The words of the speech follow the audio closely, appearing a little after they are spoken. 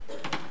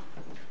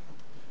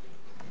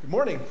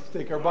morning. Let's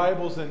take our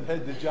Bibles and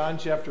head to John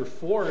chapter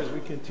 4 as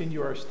we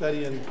continue our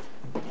study in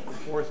the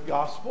fourth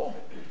gospel.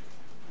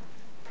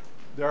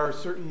 There are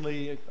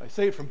certainly, I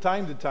say it from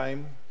time to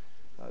time,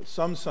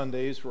 some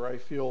Sundays where I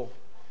feel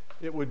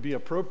it would be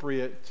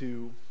appropriate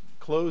to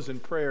close in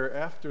prayer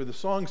after the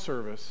song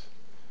service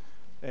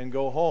and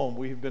go home.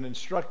 We've been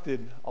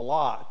instructed a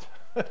lot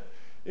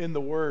in the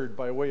Word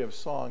by way of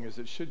song, as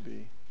it should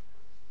be.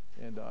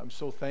 And I'm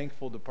so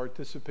thankful to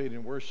participate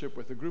in worship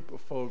with a group of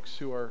folks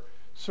who are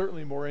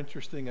certainly more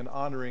interesting in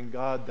honoring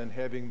God than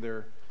having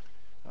their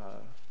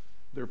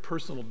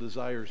personal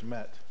desires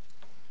met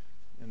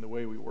in the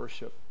way we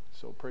worship.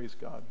 So praise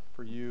God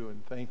for you,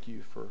 and thank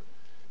you for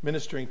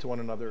ministering to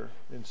one another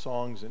in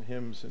songs and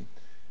hymns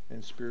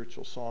and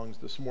spiritual songs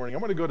this morning.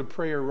 I'm going to go to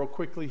prayer real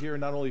quickly here,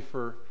 not only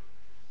for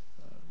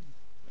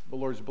the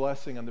Lord's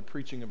blessing on the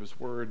preaching of His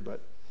Word,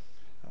 but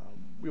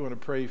we want to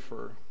pray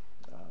for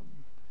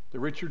the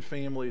Richard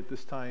family at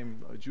this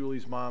time.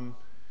 Julie's mom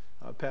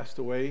passed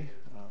away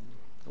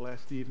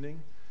last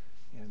evening,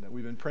 and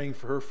we've been praying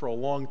for her for a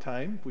long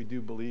time. We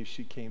do believe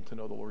she came to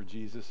know the Lord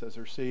Jesus as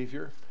her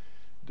Savior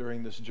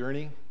during this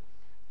journey,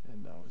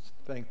 and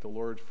thank the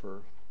Lord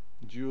for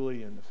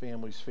Julie and the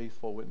family's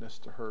faithful witness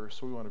to her.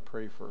 So we want to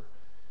pray for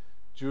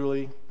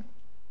Julie.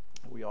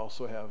 We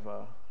also have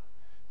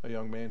a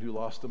young man who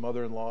lost a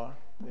mother-in-law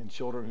and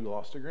children who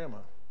lost a grandma,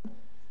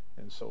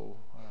 and so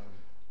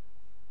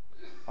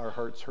our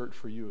hearts hurt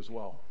for you as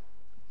well.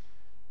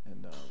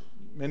 And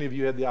many of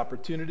you had the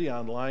opportunity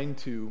online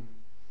to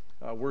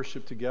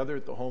worship together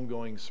at the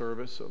homegoing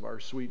service of our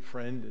sweet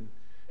friend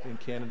in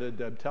Canada,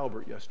 Deb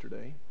Talbert,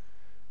 yesterday.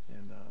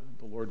 And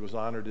the Lord was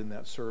honored in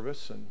that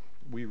service, and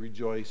we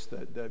rejoice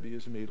that Debbie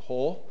is made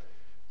whole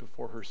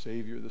before her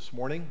Savior this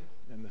morning.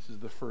 And this is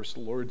the first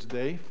Lord's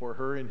Day for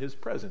her in His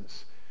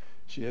presence.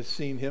 She has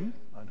seen Him,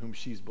 on whom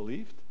she's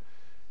believed,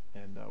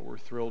 and we're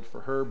thrilled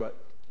for her,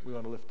 but we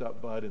want to lift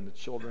up Bud and the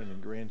children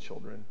and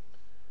grandchildren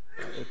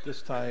at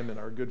this time, and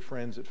our good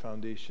friends at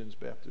Foundations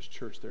Baptist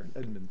Church there in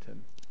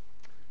Edmonton.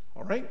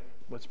 All right,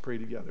 let's pray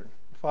together.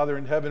 Father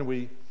in heaven,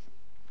 we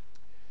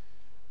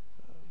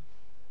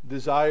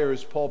desire,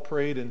 as Paul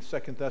prayed in 2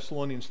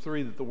 Thessalonians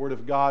 3, that the Word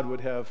of God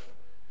would have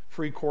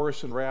free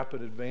course and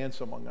rapid advance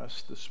among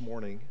us this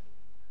morning.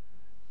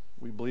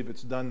 We believe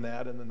it's done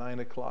that in the 9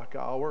 o'clock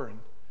hour, and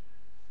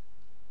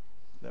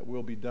that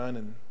will be done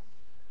in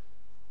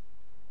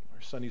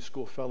Sunday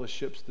school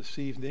fellowships this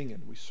evening,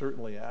 and we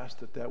certainly ask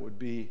that that would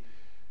be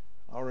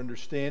our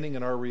understanding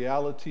and our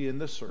reality in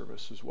this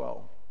service as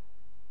well.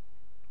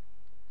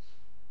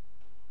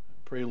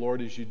 Pray,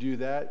 Lord, as you do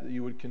that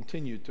you would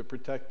continue to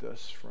protect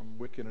us from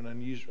wicked and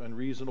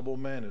unreasonable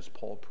men, as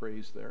Paul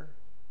prays there.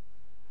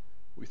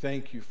 We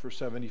thank you for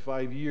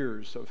 75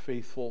 years of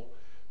faithful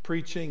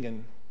preaching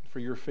and for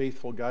your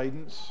faithful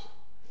guidance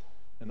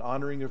and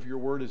honoring of your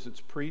word as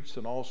it's preached,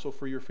 and also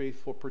for your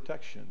faithful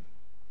protection.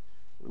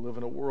 We live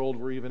in a world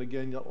where, even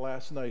again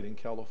last night in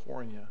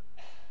California,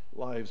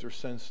 lives are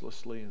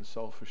senselessly and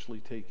selfishly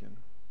taken.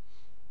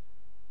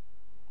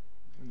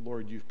 And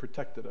Lord, you've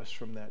protected us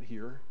from that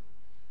here.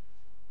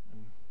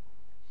 And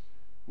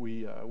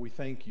we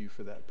thank you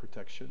for that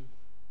protection.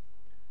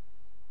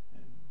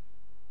 And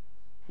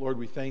Lord,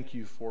 we thank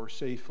you for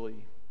safely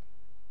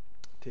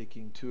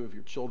taking two of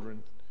your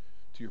children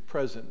to your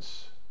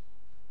presence,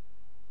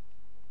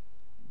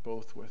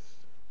 both with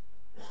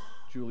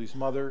Julie's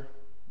mother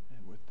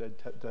with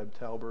Deb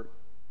Talbert.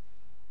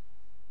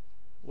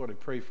 Lord, I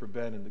pray for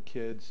Ben and the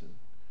kids and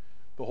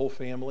the whole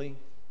family,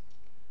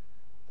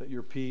 that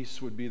your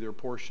peace would be their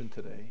portion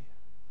today,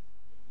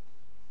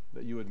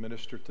 that you would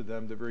minister to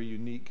them the very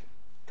unique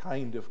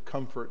kind of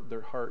comfort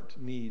their heart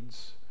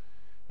needs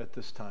at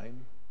this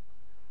time,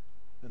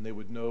 and they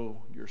would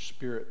know your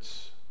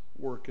Spirit's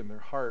work in their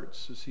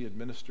hearts as He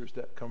administers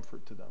that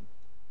comfort to them.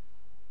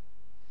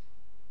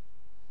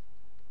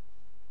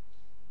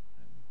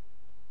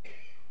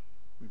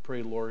 We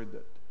pray, Lord,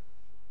 that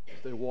as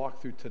they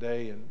walk through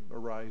today and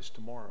arise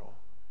tomorrow,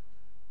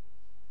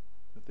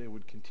 that they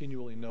would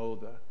continually know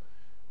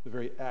the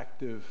very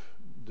active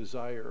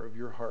desire of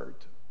your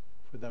heart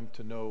for them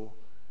to know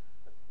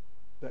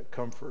that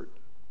comfort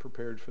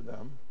prepared for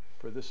them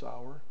for this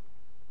hour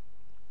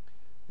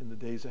in the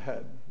days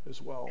ahead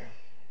as well.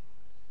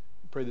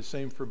 We pray the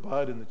same for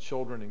Bud and the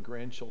children and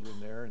grandchildren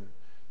there and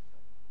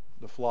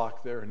the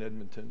flock there in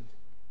Edmonton.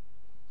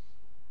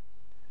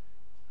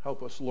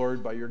 Help us,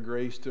 Lord, by your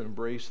grace to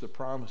embrace the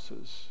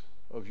promises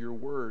of your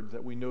word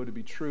that we know to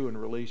be true in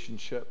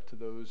relationship to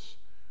those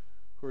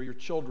who are your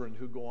children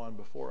who go on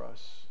before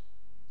us.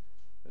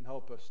 And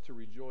help us to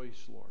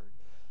rejoice, Lord,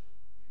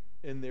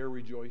 in their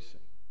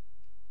rejoicing.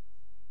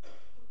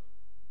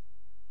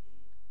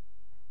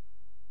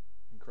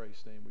 In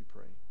Christ's name we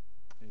pray.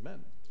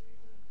 Amen.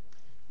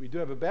 We do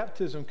have a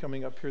baptism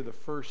coming up here the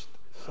first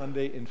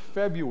Sunday in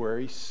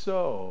February,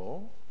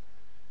 so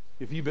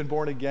if you've been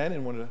born again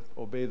and want to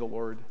obey the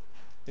Lord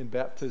in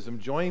baptism,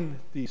 join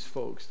these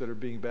folks that are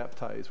being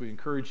baptized. We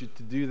encourage you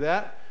to do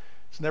that.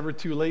 It's never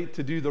too late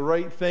to do the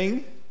right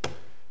thing,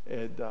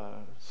 And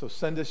so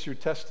send us your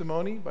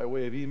testimony by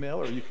way of email,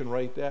 or you can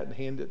write that and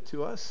hand it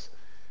to us.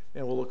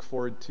 And we'll look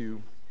forward to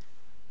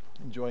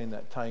enjoying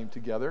that time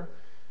together.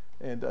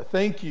 And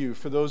thank you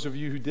for those of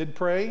you who did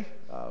pray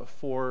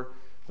for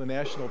the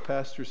National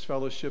Pastors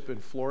Fellowship in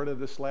Florida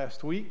this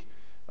last week.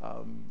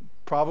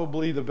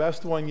 Probably the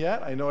best one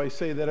yet. I know I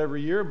say that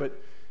every year, but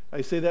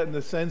I say that in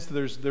the sense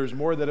that there's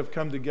more that have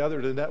come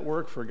together to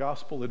network for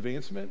gospel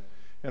advancement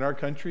in our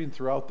country and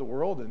throughout the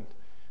world, and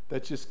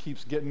that just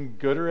keeps getting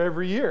gooder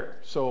every year.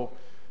 So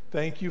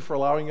thank you for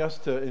allowing us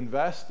to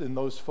invest in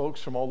those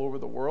folks from all over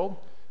the world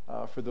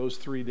for those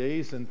 3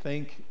 days, and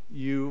thank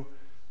you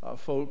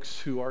folks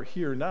who are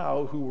here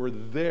now who were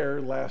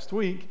there last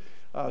week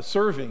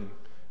serving.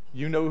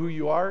 You know who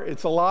you are.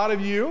 It's a lot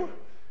of you,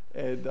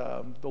 and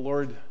the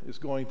Lord is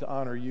going to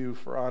honor you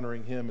for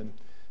honoring him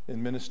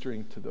and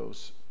ministering to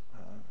those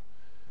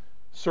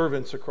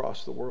servants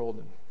across the world.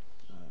 And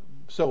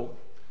so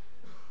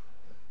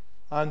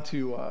on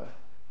to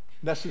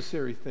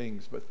necessary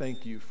things, but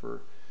thank you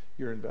for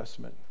your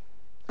investment.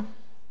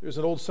 There's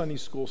an old Sunday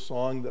school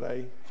song that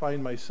I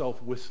find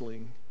myself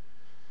whistling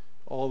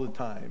all the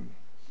time,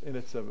 and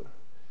it's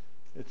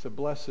a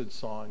blessed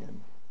song,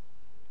 and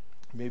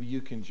maybe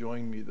you can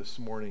join me this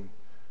morning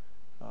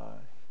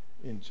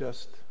in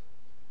just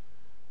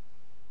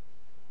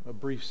a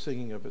brief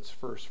singing of its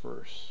first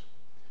verse.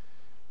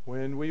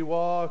 When we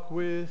walk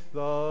with the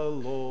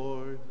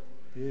Lord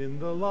in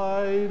the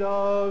light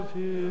of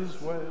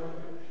his way,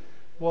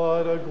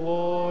 what a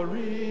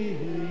glory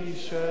he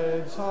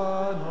sheds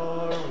on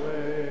our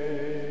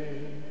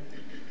way.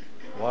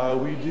 While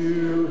we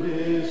do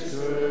his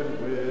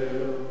good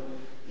will,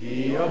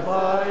 he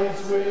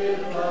abides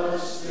with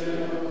us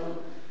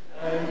still,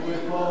 and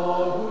with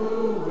all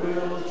who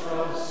will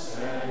trust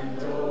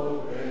and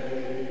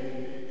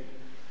obey.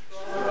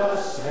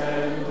 Trust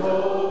and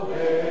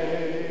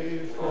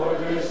obey, for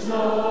there's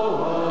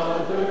no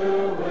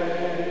other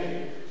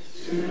way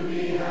to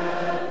be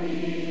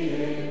happy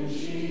in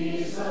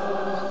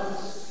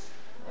Jesus,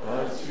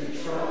 but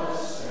to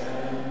trust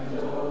and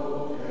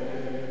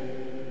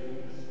obey.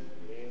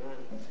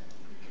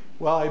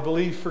 Well, I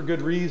believe for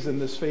good reason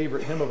this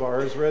favorite hymn of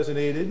ours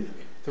resonated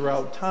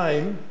throughout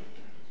time.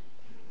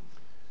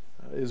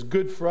 Is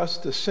good for us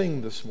to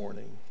sing this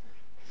morning.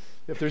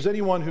 If there's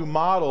anyone who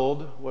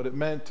modeled what it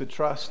meant to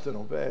trust and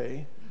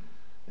obey,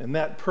 and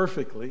that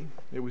perfectly,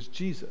 it was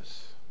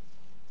Jesus.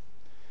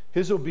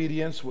 His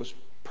obedience was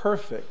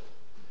perfect,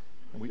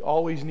 and we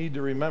always need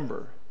to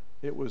remember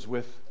it was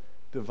with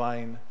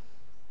divine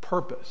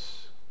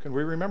purpose. Can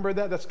we remember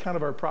that? That's kind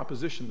of our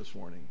proposition this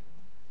morning.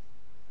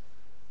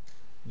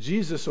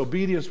 Jesus'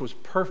 obedience was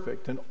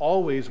perfect and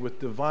always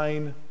with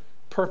divine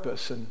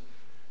purpose, and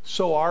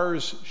so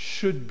ours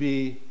should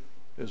be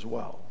as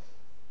well.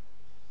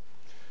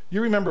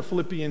 You remember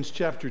Philippians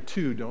chapter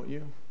 2, don't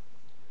you?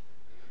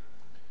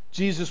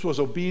 Jesus was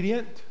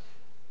obedient,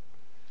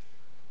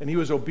 and he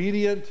was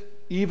obedient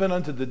even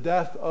unto the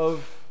death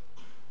of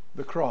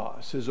the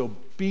cross. His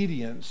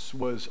obedience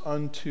was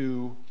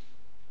unto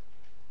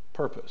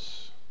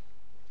purpose.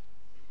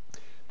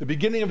 The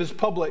beginning of his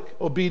public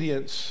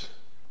obedience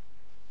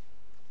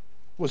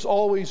was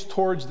always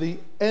towards the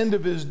end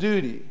of his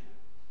duty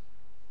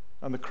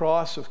on the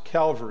cross of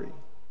Calvary.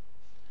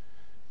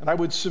 And I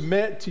would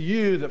submit to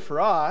you that for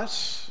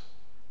us,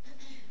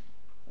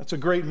 that's a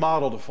great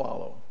model to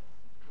follow.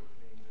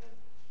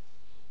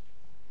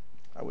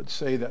 I would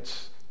say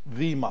that's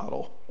the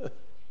model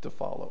to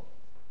follow.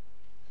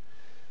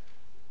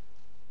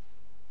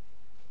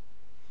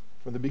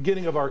 From the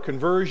beginning of our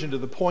conversion to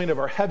the point of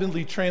our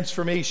heavenly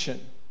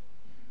transformation,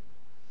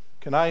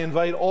 can I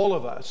invite all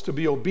of us to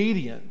be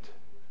obedient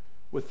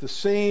with the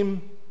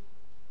same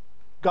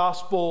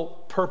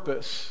gospel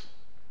purpose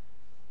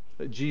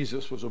that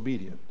Jesus was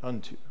obedient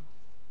unto.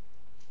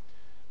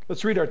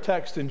 Let's read our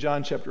text in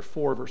John chapter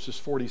 4, verses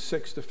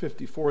 46 to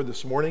 54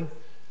 this morning.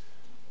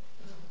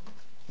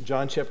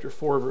 John chapter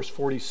 4, verse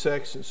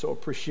 46, and so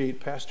appreciate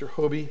Pastor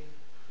Hobie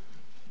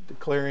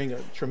declaring a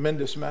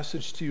tremendous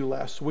message to you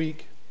last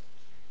week.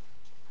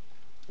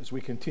 As we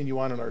continue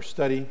on in our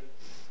study,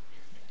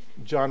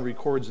 John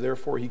records,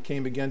 therefore, he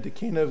came again to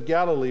Cana of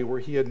Galilee,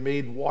 where he had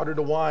made water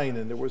to wine,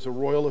 and there was a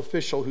royal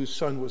official whose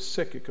son was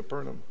sick at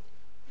Capernaum.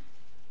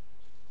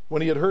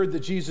 When he had heard that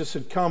Jesus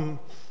had come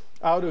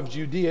out of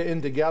Judea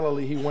into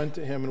Galilee, he went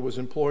to him and was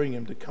imploring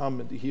him to come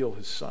and to heal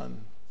his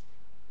son,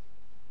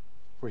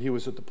 for he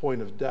was at the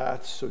point of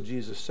death. So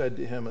Jesus said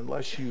to him,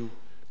 unless you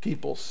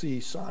people see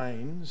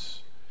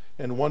signs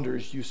and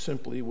wonders, you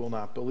simply will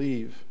not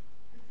believe.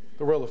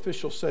 The royal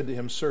official said to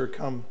him, Sir,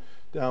 come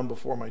down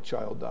before my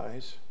child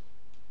dies.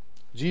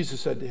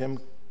 Jesus said to him,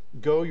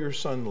 Go, your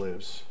son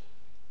lives.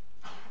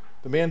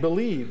 The man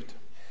believed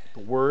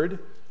the word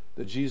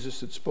that Jesus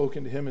had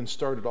spoken to him and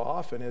started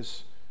off, and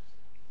as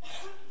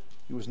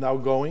he was now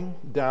going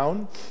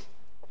down,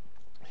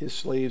 his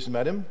slaves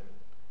met him,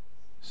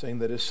 saying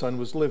that his son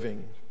was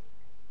living.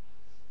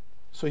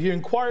 So he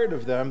inquired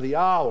of them the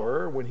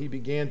hour when he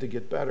began to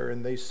get better,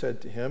 and they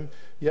said to him,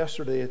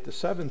 Yesterday at the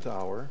 7th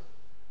hour,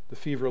 the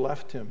fever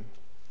left him.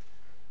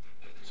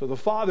 So the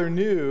father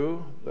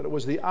knew that it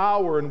was the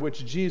hour in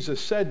which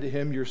Jesus said to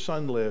him, "Your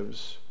son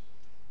lives."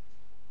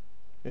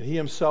 And he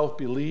himself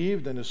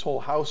believed, and his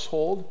whole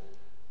household.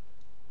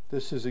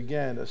 This is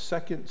again a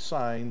second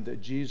sign that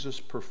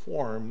Jesus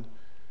performed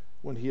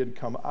when he had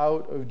come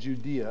out of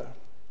Judea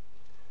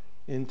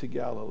into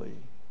Galilee.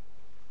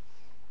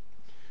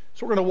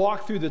 So we're going to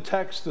walk through the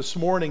text this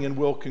morning, and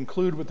we'll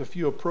conclude with a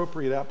few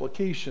appropriate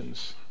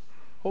applications,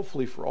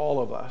 hopefully for all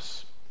of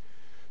us.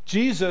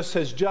 Jesus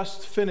has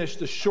just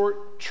finished a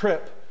short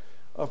trip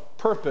of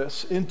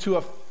purpose into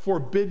a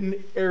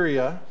forbidden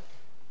area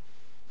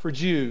for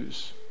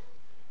Jews.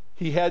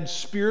 He had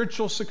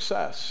spiritual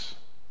success.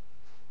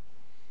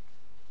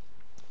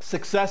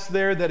 Success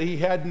there that he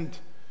hadn't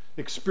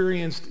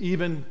experienced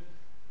even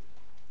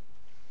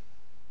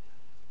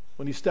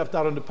when he stepped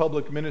out into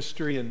public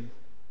ministry and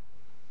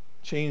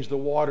changed the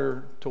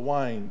water to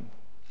wine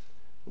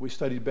that we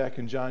studied back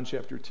in John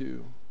chapter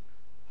 2.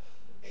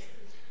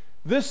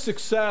 This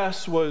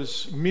success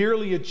was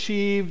merely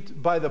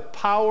achieved by the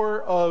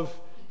power of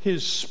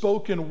his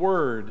spoken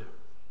word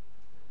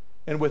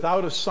and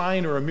without a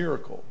sign or a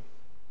miracle.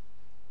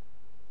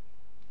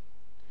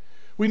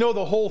 We know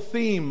the whole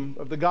theme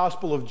of the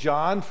Gospel of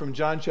John from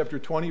John chapter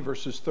 20,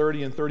 verses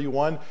 30 and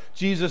 31.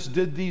 Jesus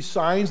did these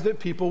signs that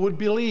people would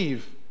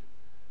believe.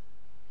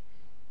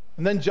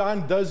 And then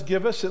John does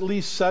give us at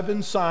least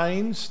 7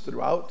 signs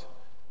throughout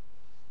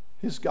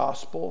his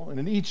gospel.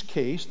 And in each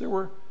case, there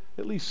were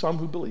at least some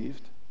who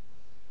believed.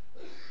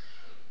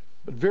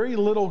 But very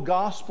little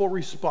gospel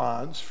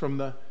response from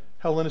the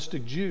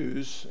Hellenistic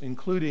Jews,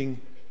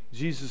 including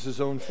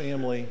Jesus' own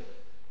family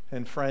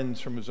and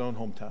friends from his own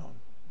hometown.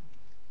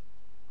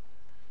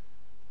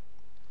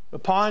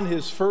 Upon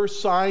his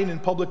first sign in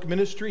public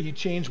ministry, he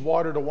changed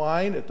water to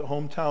wine at the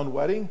hometown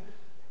wedding.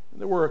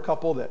 There were a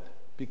couple that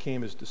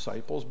became his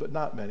disciples, but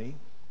not many.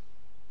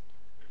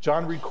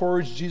 John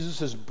records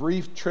Jesus'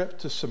 brief trip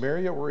to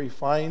Samaria, where he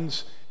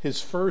finds his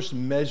first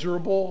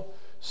measurable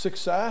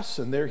success,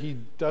 and there he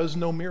does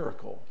no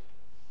miracle.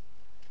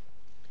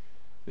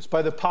 It's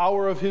by the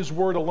power of his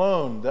word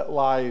alone that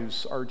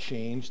lives are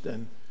changed,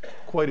 and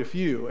quite a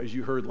few, as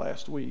you heard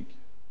last week.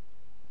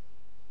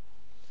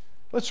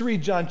 Let's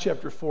read John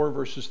chapter 4,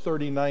 verses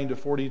 39 to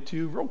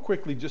 42, real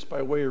quickly, just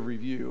by way of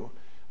review.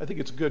 I think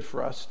it's good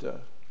for us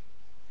to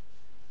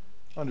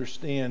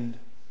understand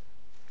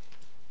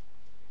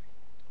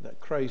that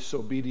Christ's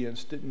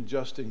obedience didn't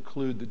just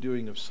include the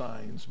doing of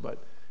signs, but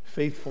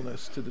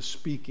faithfulness to the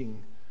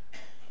speaking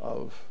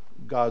of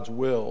God's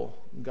will,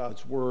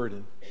 God's word.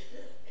 And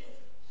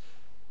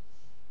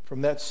from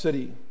that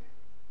city,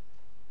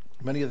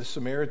 many of the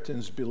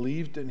Samaritans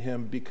believed in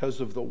him because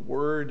of the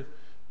word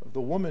of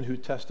the woman who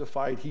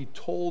testified, "He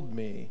told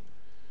me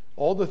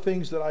all the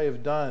things that I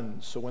have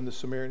done." So when the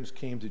Samaritans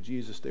came to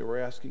Jesus, they were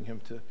asking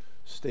him to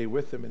stay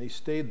with them, and he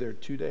stayed there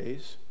 2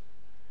 days.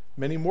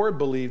 Many more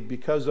believed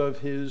because of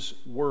his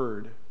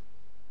word.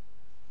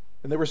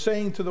 And they were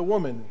saying to the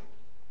woman,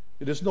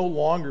 "It is no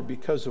longer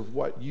because of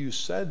what you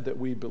said that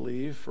we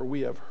believe, for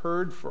we have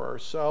heard for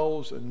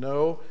ourselves and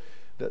know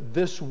that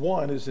this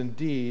one is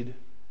indeed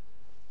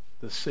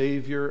the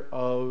Savior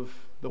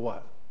of the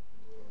what?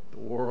 The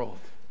world."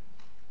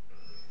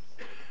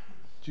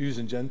 Jews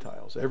and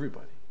Gentiles,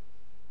 everybody.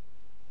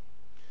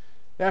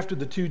 After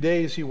the 2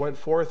 days he went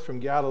forth from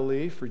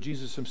Galilee, for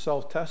Jesus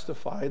himself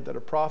testified that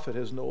a prophet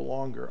has no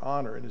longer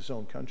honor in his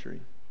own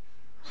country.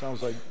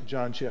 Sounds like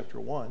John chapter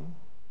 1.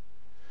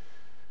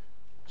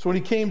 So when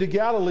he came to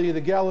Galilee,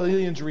 the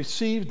Galileans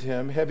received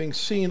him, having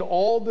seen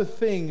all the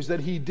things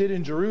that he did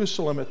in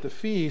Jerusalem at the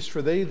feast,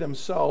 for they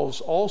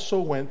themselves also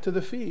went to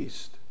the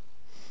feast.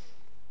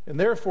 And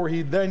therefore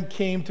he then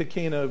came to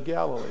Cana of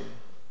Galilee.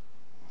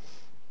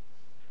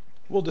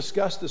 We'll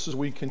discuss this as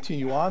we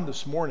continue on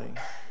this morning.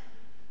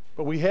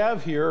 But we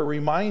have here a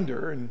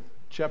reminder in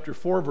chapter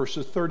 4,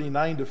 verses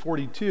 39 to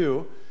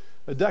 42,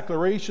 a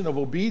declaration of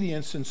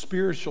obedience and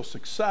spiritual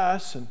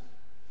success, and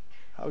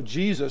how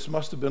Jesus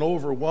must have been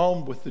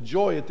overwhelmed with the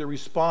joy at the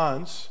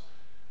response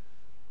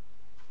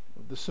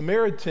of the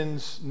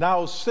Samaritans,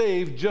 now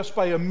saved just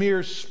by a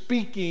mere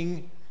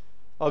speaking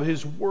of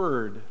his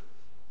word.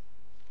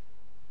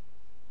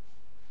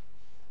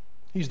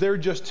 He's there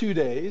just 2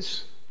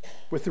 days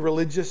with the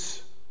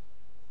religious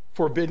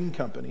forbidden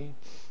company.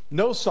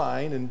 No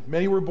sign, and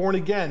many were born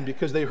again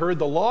because they heard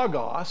the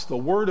Logos, the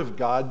Word of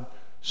God,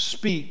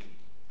 speak.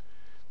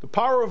 The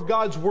power of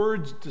God's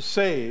words to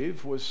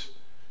save was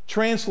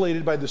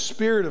translated by the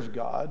Spirit of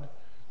God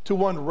to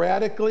one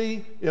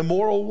radically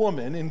immoral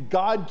woman, and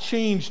God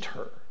changed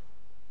her.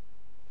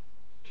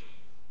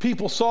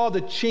 People saw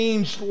the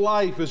changed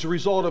life as a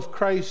result of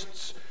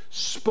Christ's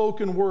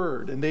spoken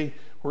word, and they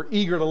were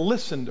eager to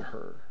listen to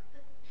her.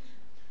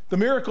 The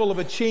miracle of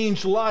a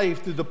changed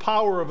life through the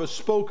power of a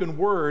spoken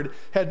word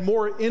had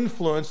more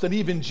influence than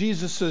even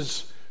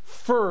Jesus'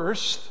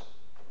 first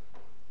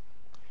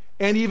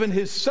and even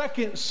his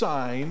second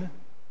sign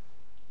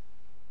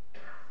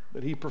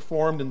that he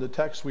performed in the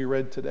text we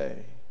read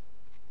today.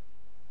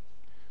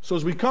 So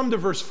as we come to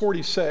verse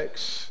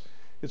 46,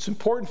 it's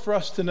important for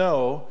us to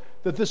know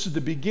that this is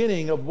the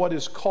beginning of what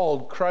is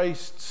called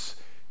Christ's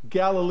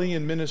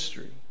Galilean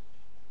ministry.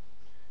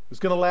 It's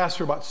going to last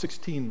for about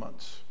 16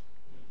 months,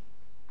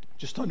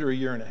 just under a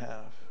year and a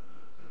half.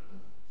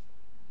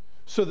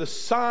 So the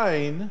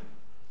sign,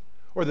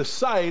 or the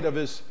site of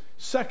his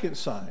second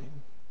sign,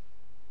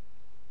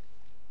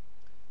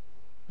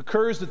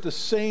 occurs at the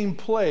same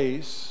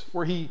place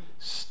where he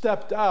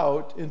stepped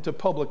out into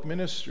public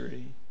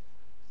ministry.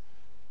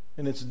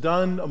 And it's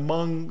done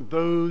among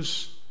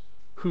those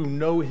who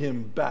know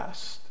him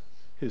best,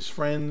 his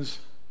friends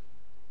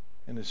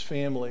and his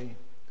family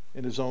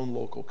and his own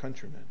local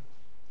countrymen.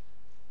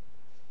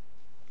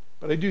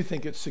 But I do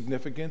think it's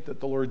significant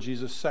that the Lord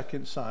Jesus'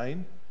 second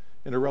sign,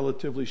 in a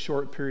relatively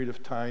short period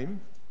of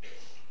time,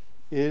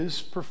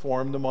 is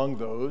performed among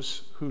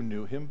those who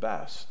knew him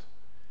best.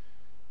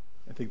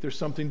 I think there's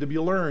something to be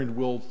learned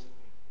we'll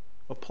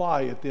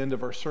apply at the end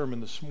of our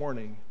sermon this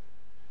morning.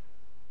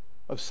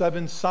 Of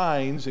 7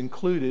 signs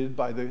included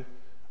by the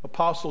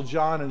Apostle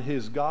John in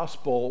his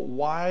gospel,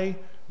 why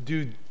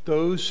do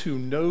those who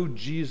know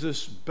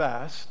Jesus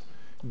best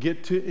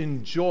get to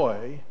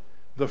enjoy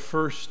the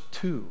first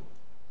 2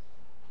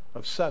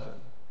 of 7?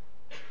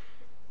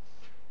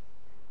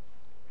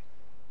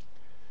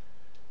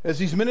 As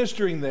he's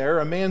ministering there,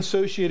 a man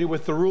associated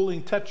with the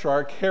ruling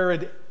tetrarch,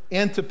 Herod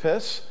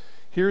Antipas,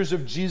 hears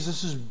of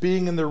Jesus'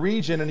 being in the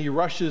region, and he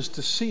rushes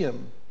to see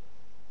him.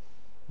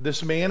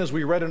 This man, as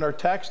we read in our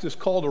text, is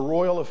called a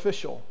royal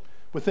official.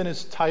 Within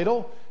his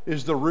title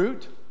is the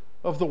root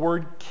of the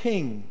word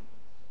king.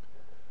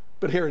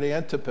 But Herod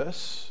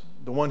Antipas,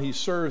 the one he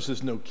serves,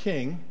 is no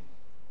king.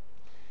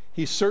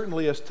 He's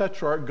certainly, as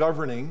tetrarch,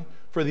 governing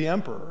for the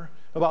emperor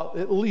about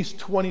at least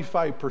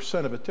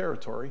 25% of a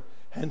territory.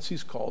 Hence,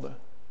 he's called a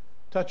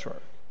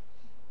tetrarch.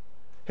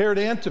 Herod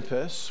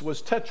Antipas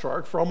was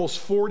tetrarch for almost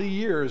 40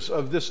 years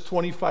of this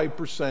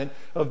 25%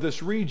 of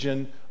this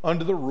region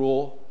under the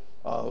rule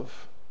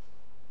of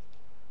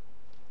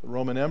the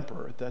Roman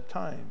emperor at that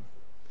time.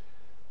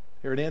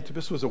 Herod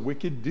Antipas was a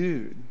wicked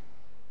dude.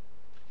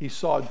 He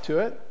saw to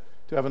it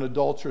to have an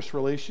adulterous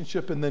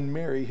relationship and then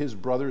marry his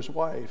brother's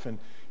wife. And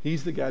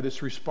he's the guy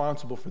that's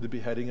responsible for the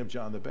beheading of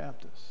John the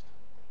Baptist.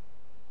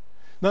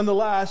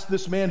 Nonetheless,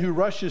 this man who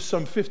rushes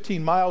some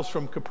 15 miles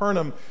from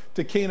Capernaum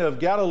to Cana of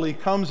Galilee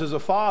comes as a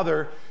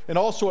father and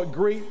also at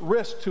great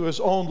risk to his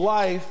own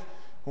life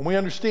when we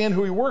understand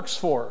who he works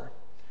for.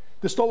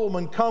 This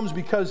nobleman comes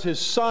because his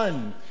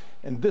son,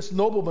 and this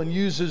nobleman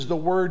uses the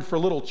word for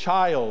little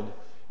child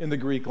in the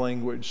Greek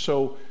language.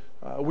 So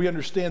we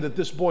understand that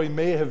this boy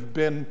may have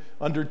been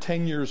under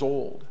 10 years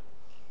old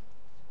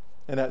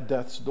and at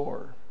death's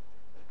door.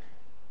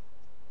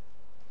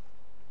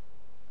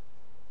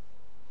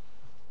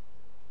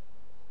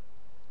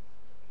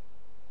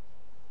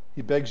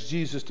 He begs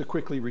Jesus to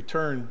quickly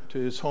return to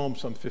his home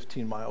some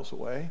 15 miles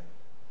away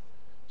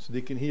so that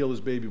he can heal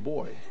his baby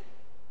boy.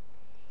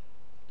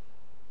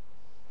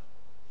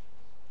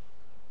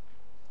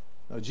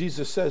 Now,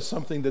 Jesus says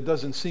something that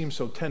doesn't seem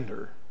so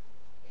tender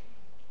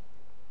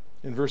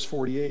in verse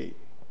 48.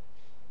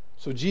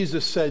 So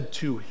Jesus said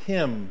to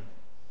him,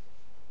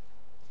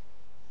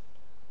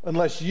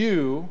 "Unless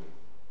you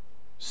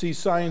see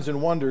signs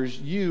and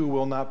wonders, you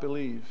will not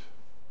believe."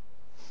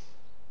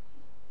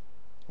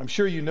 I'm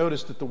sure you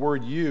noticed that the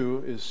word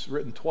 "you" is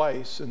written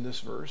twice in this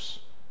verse,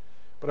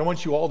 but I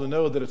want you all to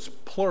know that it's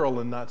plural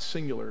and not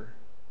singular.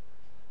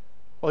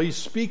 While he's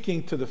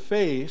speaking to the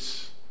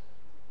face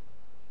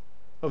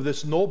of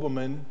this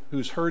nobleman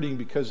who's hurting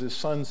because his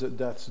son's at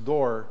death's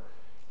door,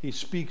 he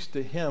speaks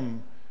to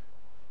him,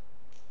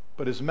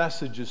 but his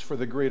message is for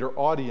the greater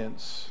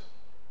audience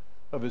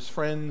of his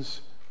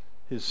friends,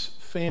 his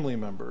family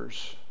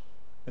members,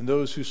 and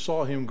those who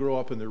saw him grow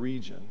up in the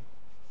region.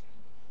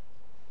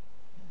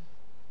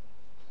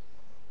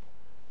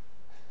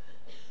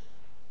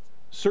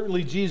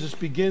 Certainly, Jesus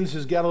begins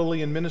his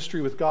Galilean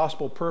ministry with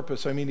gospel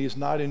purpose. I mean, he's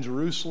not in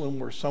Jerusalem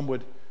where some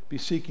would be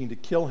seeking to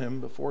kill him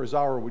before his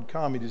hour would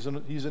come. He's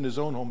in his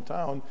own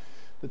hometown.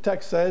 The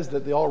text says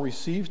that they all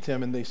received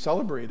him and they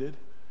celebrated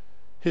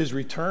his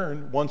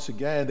return once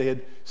again. They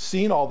had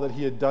seen all that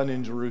he had done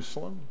in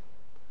Jerusalem.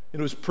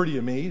 It was pretty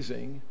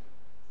amazing.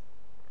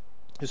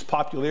 His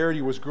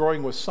popularity was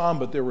growing with some,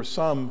 but there were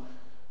some,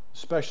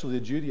 especially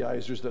the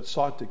Judaizers, that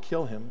sought to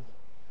kill him.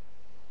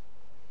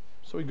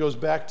 So he goes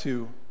back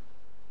to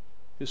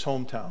his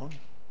hometown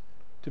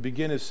to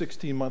begin his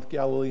 16-month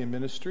Galilean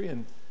ministry,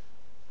 and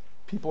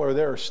people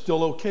are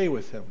still okay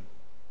with him.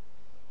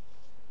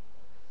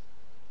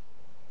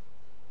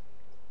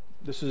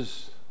 This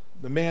is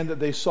the man that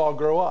they saw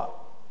grow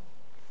up.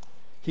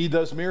 He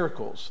does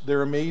miracles.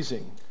 They're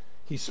amazing.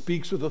 He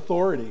speaks with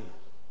authority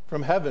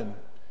from heaven,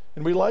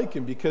 and we like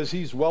him because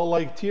he's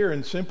well-liked here,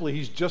 and simply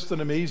he's just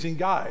an amazing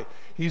guy.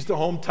 He's the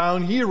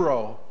hometown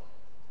hero.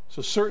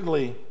 So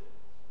certainly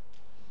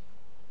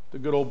the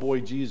good old boy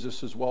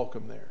Jesus is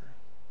welcome there.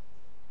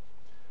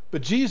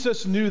 But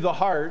Jesus knew the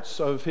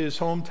hearts of his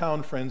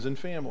hometown friends and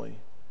family.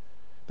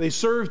 They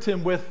served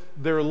him with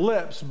their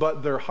lips,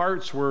 but their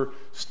hearts were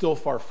still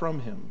far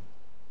from him.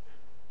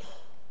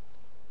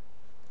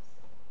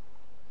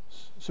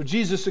 So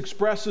Jesus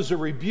expresses a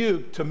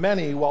rebuke to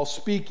many while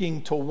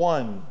speaking to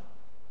one.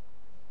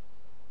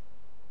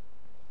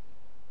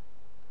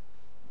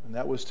 And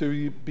that was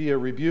to be a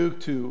rebuke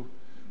to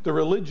the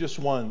religious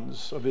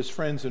ones of his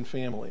friends and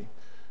family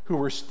who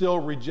were still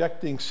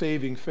rejecting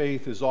saving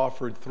faith as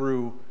offered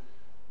through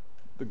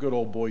the good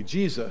old boy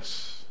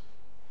Jesus,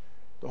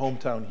 the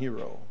hometown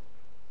hero.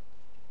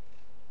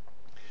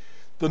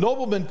 The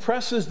nobleman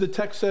presses, the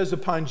text says,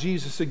 upon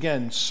Jesus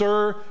again,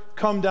 "Sir,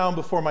 come down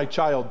before my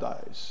child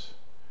dies."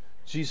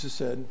 Jesus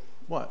said,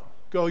 "What?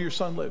 Go, your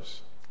son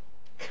lives."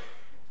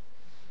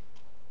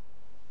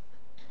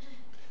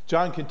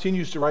 John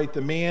continues to write,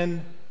 the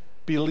man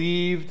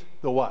believed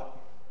the what?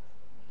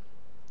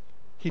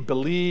 He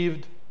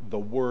believed the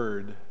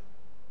word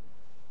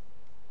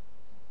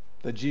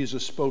that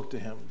Jesus spoke to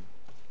him.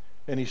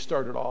 And he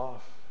started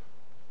off.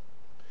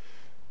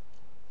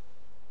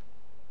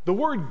 The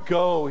word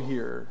go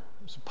here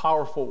is a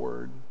powerful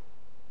word.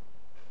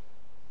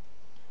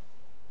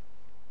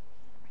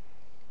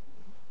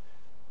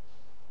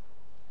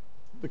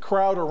 The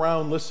crowd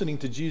around listening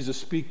to Jesus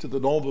speak to the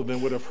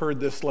nobleman would have heard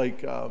this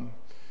like,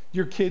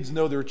 your kids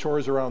know their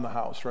chores around the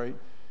house, right?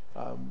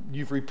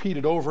 You've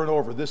repeated over and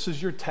over, this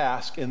is your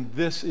task, and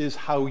this is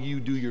how you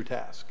do your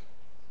task,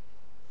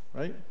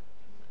 right?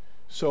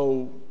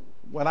 So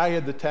when I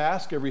had the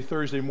task every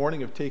Thursday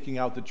morning of taking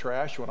out the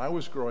trash when I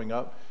was growing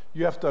up,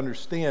 you have to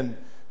understand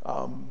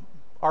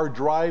our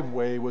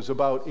driveway was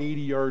about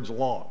 80 yards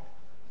long,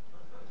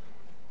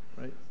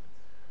 right?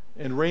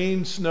 And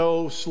rain,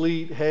 snow,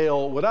 sleet,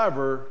 hail,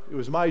 whatever, it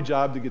was my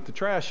job to get the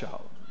trash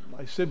out.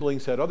 My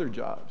siblings had other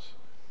jobs.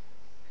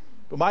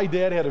 But my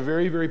dad had a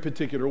very, very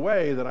particular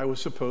way that I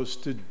was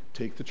supposed to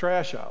take the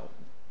trash out,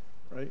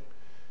 right?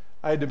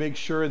 I had to make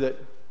sure that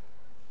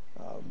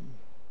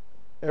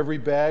every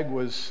bag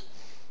was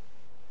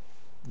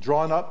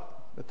drawn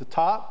up at the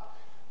top.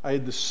 I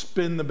had to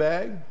spin the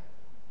bag,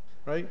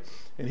 right?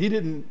 And he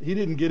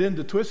didn't get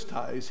into twist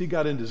ties, he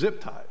got into zip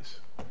ties,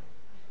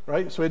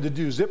 right? So I had to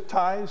do zip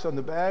ties on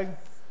the bag,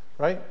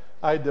 right?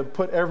 I had to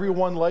put every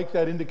one like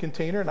that into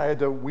container, and I had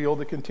to wheel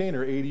the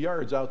container 80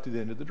 yards out to the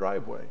end of the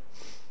driveway.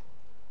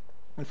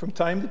 And from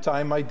time to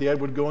time, my dad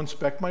would go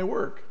inspect my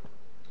work.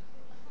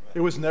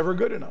 It was never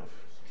good enough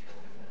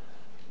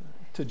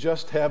to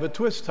just have a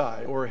twist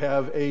tie or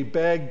have a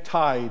bag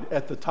tied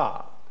at the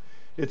top.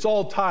 It's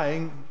all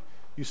tying.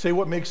 You say,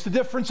 what makes the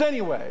difference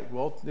anyway?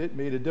 Well, it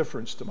made a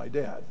difference to my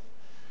dad.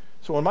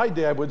 So when my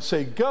dad would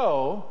say,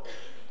 go,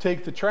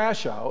 take the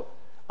trash out,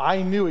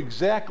 I knew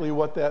exactly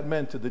what that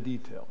meant to the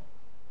detail.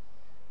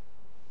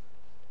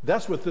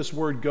 That's what this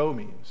word go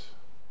means.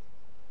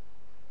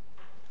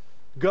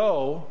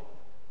 Go.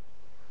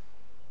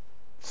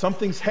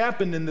 Something's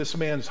happened in this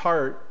man's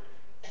heart,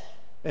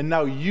 and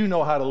now you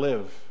know how to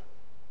live.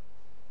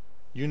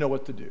 You know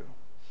what to do.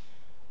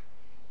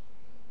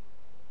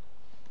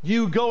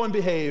 You go and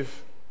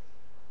behave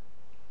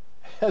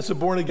as a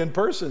born-again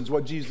person, is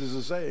what Jesus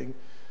is saying.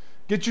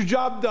 Get your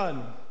job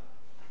done.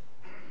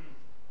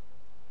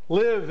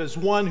 Live as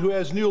one who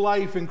has new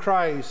life in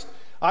Christ.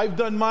 I've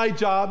done my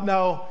job,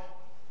 now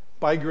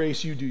by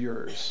grace you do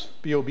yours.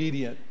 Be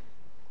obedient.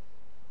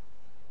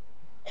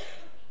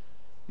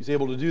 He's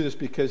able to do this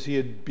because he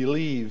had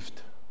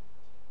believed.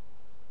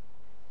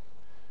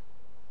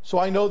 So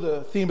I know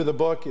the theme of the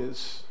book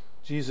is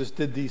Jesus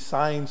did these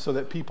signs so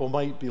that people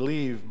might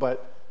believe,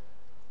 but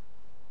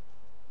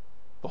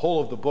the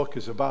whole of the book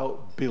is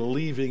about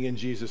believing in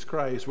Jesus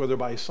Christ, whether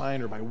by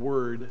sign or by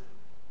word.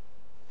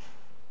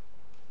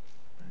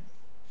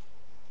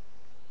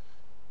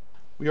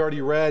 We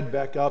already read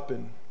back up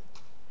in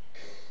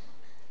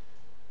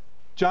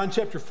John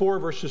chapter 4,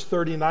 verses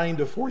 39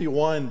 to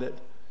 41, that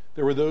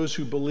there were those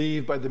who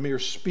believed by the mere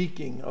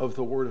speaking of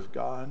the word of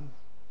God.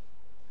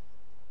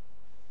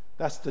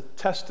 That's the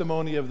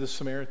testimony of the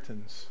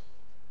Samaritans.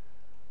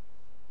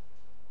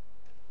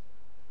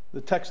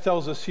 The text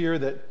tells us here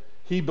that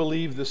he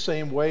believed the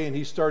same way, and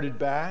he started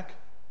back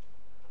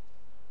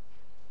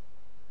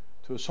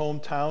to his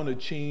hometown, a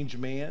changed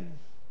man,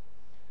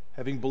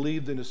 having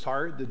believed in his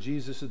heart that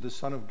Jesus is the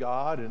Son of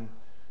God and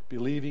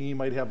believing he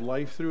might have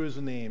life through his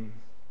name.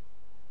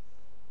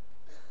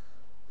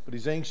 But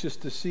he's anxious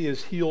to see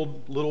his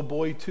healed little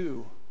boy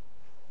too.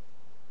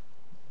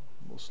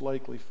 Most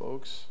likely,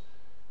 folks.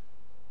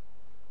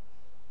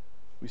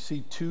 We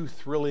see two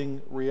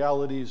thrilling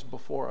realities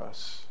before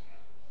us.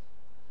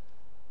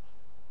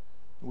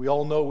 We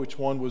all know which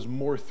one was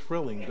more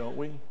thrilling, don't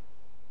we?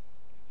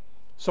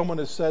 Someone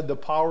has said the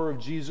power of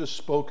Jesus'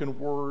 spoken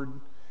word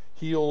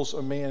heals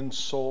a man's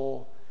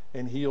soul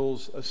and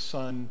heals a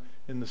son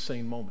in the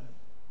same moment.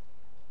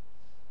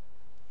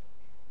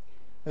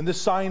 And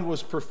this sign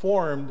was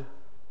performed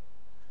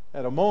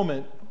at a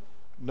moment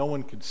no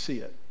one could see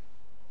it.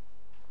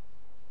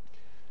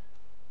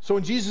 So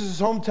in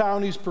Jesus'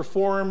 hometown, he's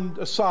performed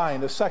a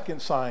sign, a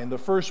second sign. The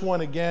first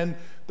one, again,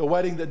 the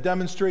wedding that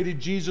demonstrated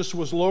Jesus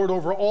was Lord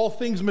over all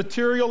things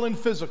material and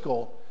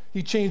physical.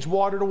 He changed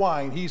water to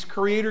wine. He's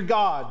Creator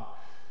God.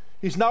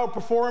 He's now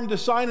performed a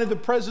sign in the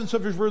presence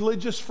of his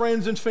religious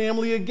friends and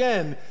family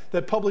again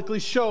that publicly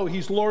show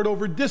he's Lord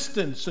over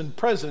distance and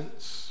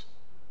presence.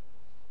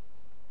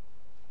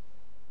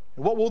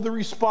 And what will the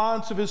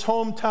response of his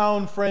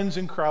hometown friends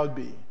and crowd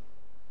be?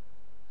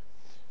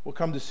 We'll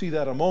come to see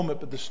that in a moment,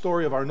 but the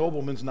story of our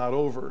nobleman's not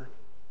over.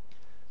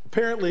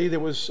 Apparently, there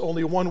was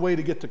only one way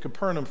to get to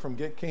Capernaum from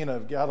Cana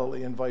of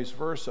Galilee and vice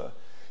versa.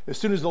 As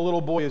soon as the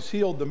little boy is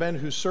healed, the men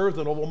who served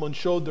the nobleman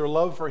showed their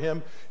love for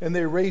him, and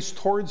they raced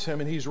towards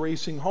him, and he's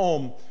racing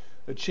home,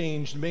 a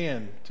changed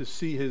man, to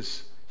see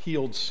his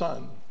healed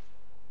son.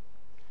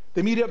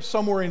 They meet up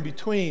somewhere in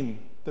between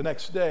the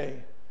next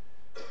day.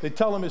 They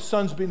tell him his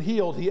son's been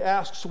healed. He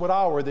asks what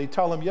hour. They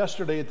tell him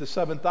yesterday at the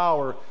 7th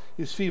hour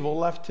his fever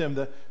left him.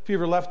 The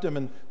fever left him,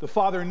 and the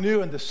father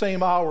knew in the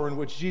same hour in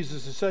which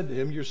Jesus had said to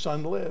him, your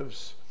son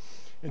lives.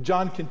 And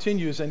John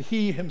continues, and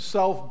he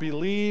himself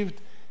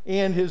believed,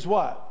 and his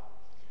what?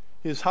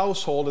 His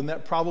household, and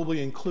that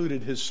probably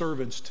included his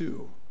servants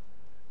too,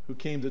 who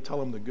came to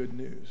tell him the good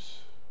news.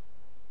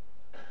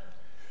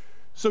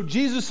 So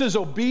Jesus'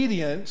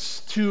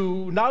 obedience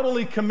to not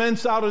only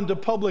commence out into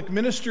public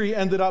ministry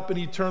ended up in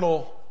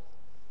eternal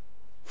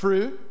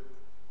fruit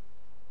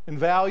and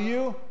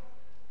value.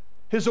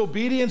 His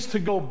obedience to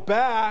go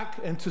back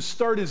and to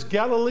start his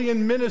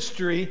Galilean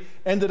ministry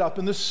ended up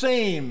in the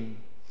same.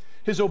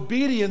 His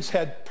obedience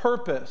had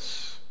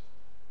purpose.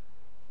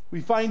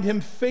 We find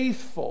him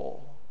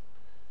faithful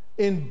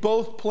in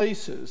both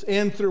places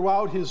and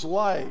throughout his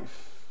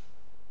life.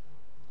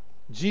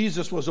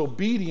 Jesus was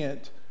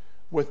obedient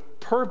with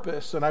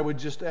purpose, and I would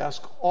just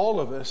ask all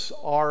of us,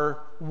 are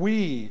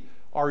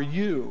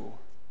you?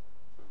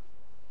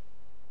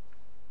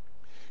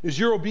 Is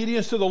your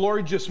obedience to the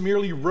Lord just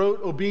merely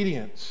rote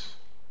obedience?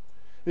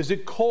 Is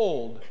it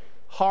cold,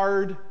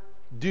 hard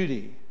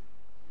duty?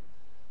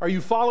 Are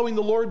you following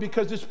the Lord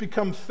because it's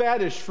become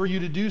faddish for you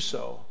to do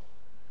so?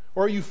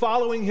 Or are you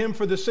following him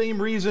for the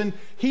same reason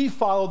he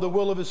followed the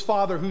will of his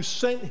Father who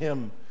sent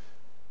him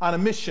on a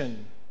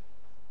mission?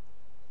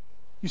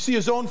 You see,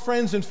 his own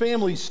friends and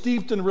family,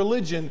 steeped in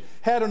religion,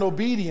 had an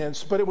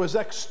obedience, but it was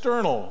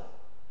external.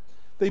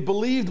 They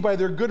believed by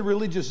their good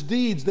religious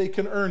deeds they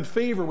can earn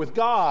favor with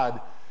God.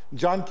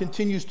 John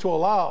continues to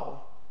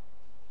allow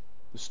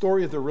the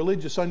story of the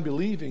religious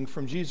unbelieving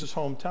from Jesus'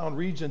 hometown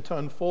region to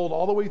unfold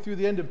all the way through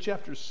the end of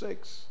chapter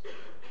 6.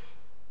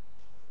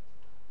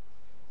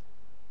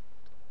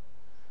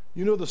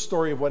 You know the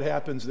story of what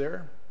happens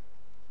there.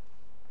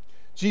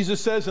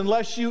 Jesus says,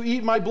 unless you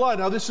eat my blood.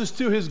 Now this is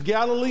to his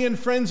Galilean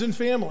friends and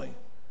family.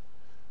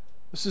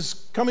 This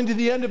is coming to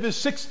the end of his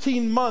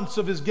 16 months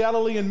of his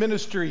Galilean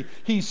ministry.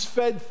 He's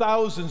fed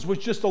thousands with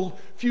just a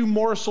few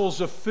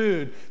morsels of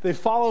food. They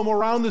follow him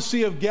around the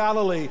Sea of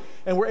Galilee,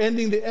 and we're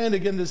ending the end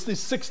again, this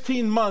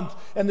 16 month,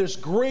 and this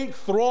great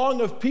throng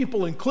of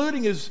people,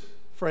 including his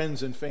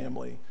friends and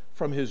family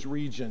from his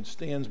region,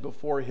 stands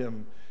before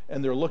him,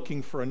 and they're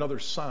looking for another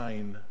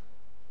sign,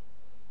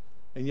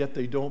 and yet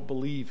they don't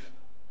believe.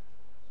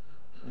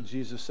 And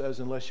Jesus says,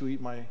 unless you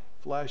eat my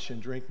flesh and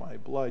drink my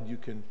blood, you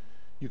can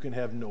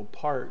have no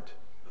part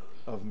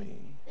of me.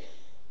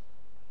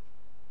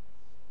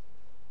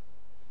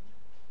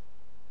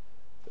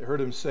 They heard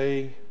him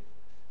say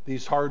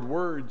these hard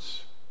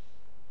words.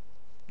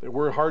 They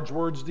were hard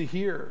words to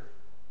hear.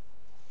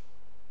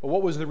 But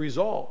what was the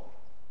result?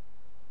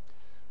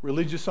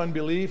 Religious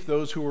unbelief,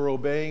 those who were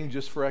obeying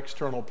just for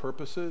external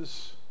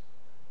purposes,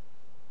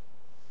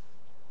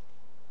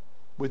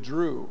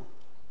 withdrew.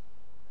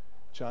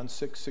 John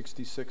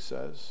 6:66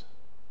 says,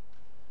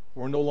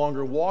 we're no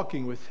longer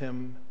walking with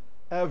him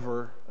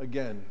ever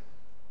again.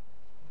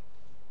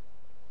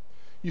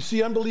 You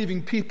see,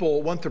 unbelieving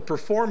people want the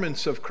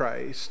performance of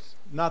Christ,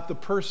 not the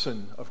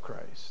person of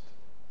Christ.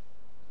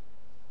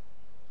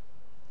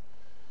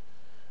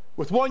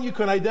 With one, you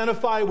can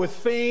identify with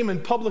fame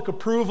and public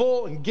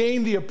approval and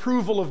gain the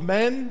approval of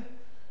men.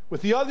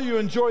 With the other, you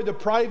enjoy the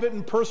private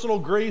and personal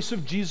grace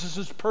of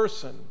Jesus'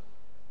 person.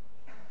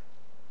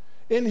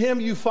 In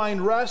him, you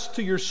find rest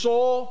to your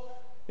soul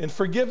and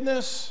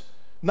forgiveness,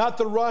 not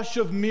the rush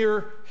of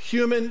mere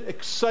human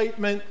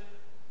excitement,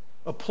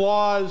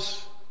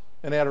 applause,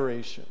 and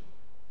adoration.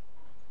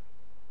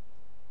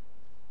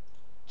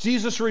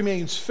 Jesus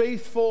remains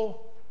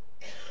faithful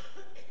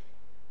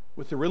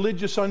with the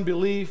religious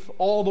unbelief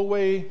all the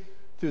way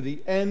through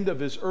the end of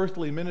his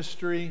earthly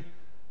ministry.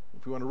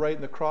 If you want to write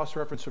in the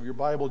cross-reference of your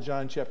Bible,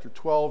 John chapter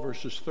 12,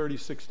 verses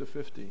 36 to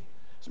 50.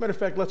 As a matter of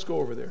fact, let's go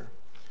over there.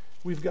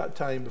 We've got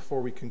time before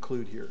we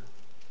conclude here.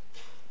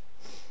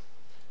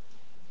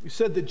 We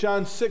said that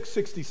John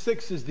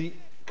 6:66 is the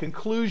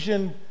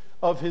conclusion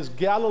of his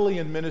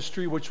Galilean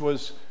ministry, which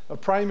was a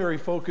primary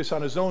focus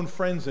on his own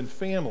friends and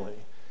family.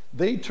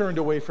 They turned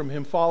away from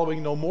him,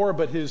 following no more,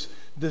 but his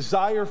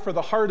desire for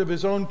the heart of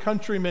his own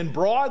countrymen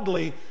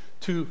broadly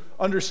to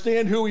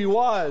understand who he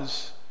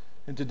was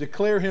and to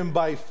declare him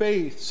by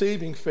faith,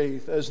 saving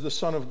faith, as the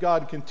Son of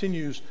God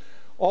continues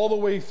all the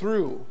way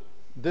through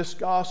this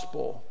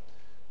gospel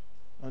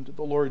unto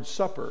the Lord's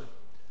Supper,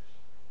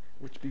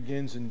 which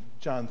begins in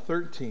John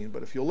 13.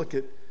 But if you look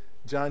at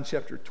John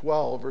chapter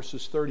 12,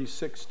 verses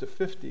 36 to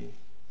 50.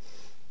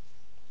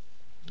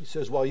 He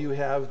says, while you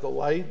have the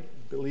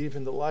light, believe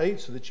in the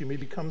light so that you may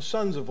become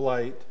sons of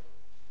light.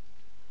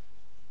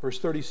 Verse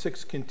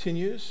 36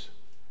 continues,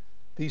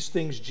 these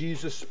things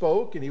Jesus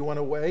spoke, and he went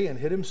away and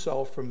hid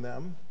himself from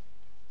them.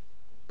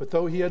 But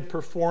though he had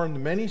performed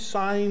many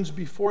signs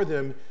before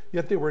them,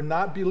 yet they were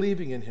not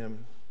believing in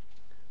him.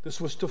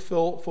 This was to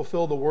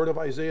fulfill the word of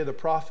Isaiah the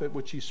prophet,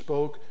 which he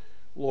spoke,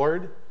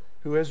 Lord,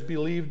 who has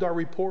believed our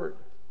report?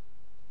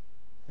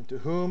 And to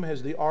whom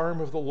has the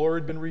arm of the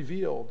Lord been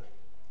revealed?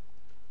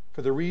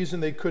 For the reason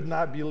they could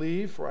not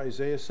believe, for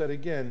Isaiah said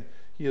again,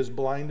 he has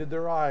blinded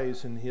their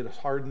eyes and he has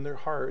hardened their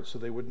hearts so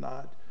they would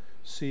not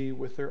see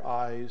with their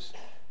eyes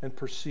and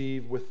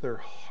perceive with their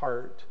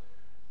heart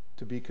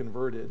to be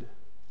converted.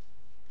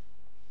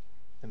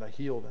 And I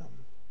heal them.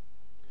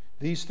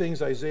 These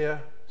things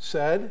Isaiah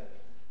said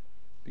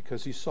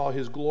because he saw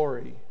his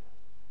glory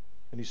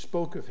and he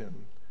spoke of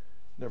him.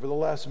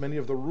 Nevertheless, many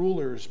of the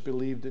rulers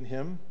believed in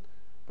him,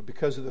 but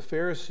because of the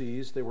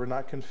Pharisees, they were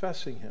not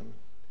confessing him,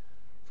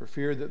 for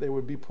fear that they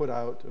would be put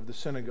out of the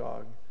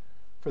synagogue.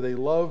 For they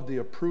loved the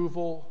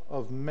approval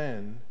of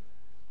men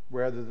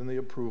rather than the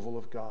approval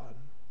of God.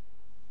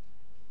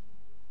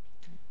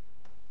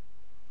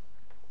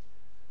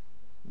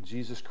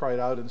 Jesus cried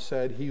out and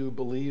said, he who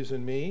believes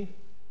in me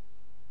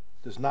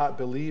does not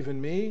believe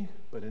in me,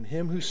 but in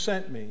him who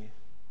sent me.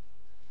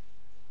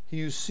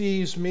 He who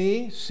sees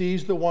me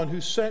sees the one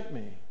who sent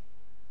me.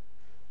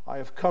 I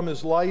have come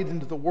as light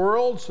into the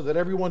world so that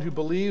everyone who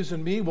believes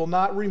in me will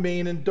not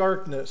remain in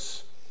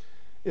darkness.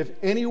 If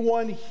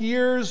anyone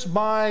hears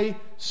my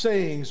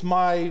sayings,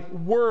 my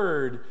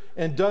word,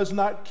 and does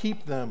not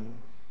keep them,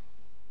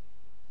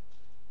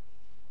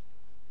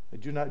 I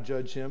do not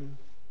judge him,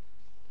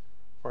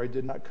 for I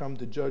did not come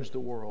to judge the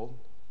world,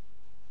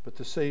 but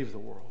to save the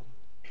world.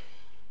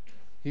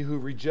 He who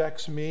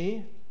rejects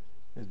me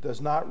and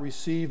does not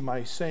receive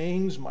my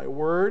sayings, my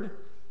word,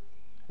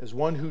 as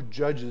one who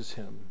judges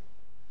him.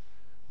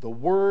 The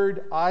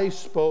word I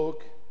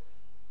spoke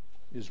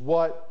is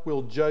what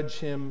will judge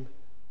him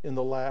in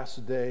the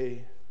last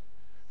day.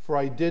 For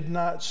I did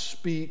not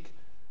speak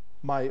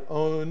my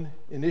own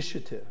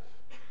initiative,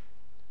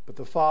 but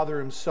the Father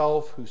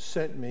himself who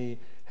sent me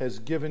has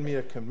given me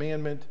a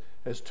commandment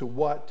as to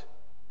what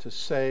to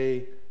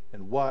say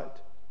and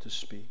what to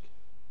speak.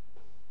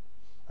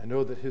 I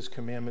know that his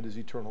commandment is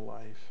eternal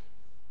life.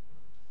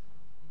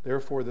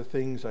 Therefore, the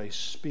things I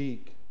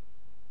speak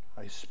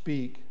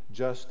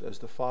just as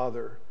the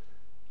Father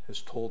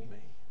has told me.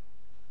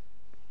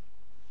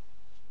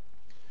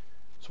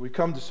 So we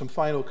come to some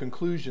final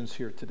conclusions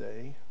here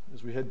today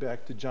as we head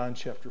back to John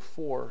chapter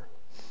 4.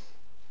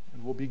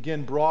 And we'll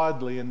begin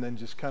broadly and then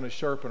just kind of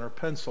sharpen our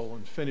pencil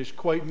and finish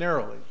quite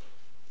narrowly.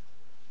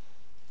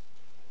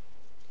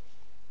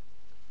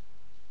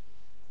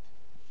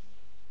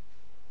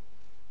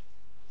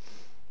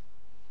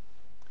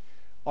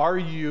 Are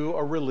you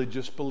a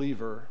religious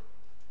believer?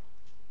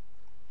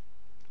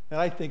 And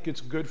I think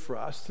it's good for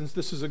us, since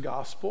this is a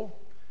gospel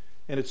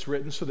and it's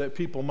written so that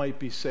people might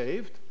be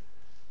saved.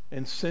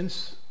 And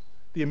since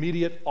the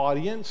immediate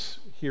audience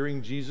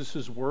hearing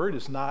Jesus' word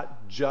is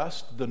not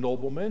just the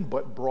noblemen,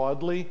 but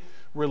broadly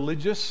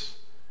religious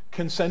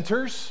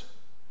consenters,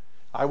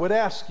 I would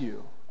ask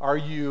you, are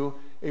you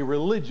a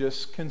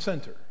religious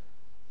consenter?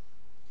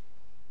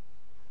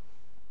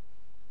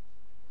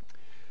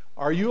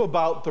 Are you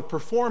about the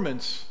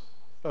performance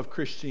of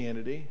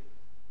Christianity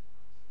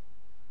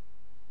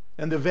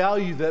and the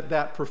value that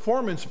that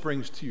performance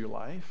brings to your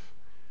life?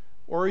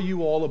 Or are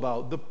you all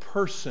about the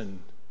person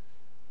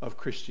of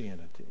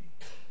Christianity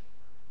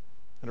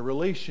and a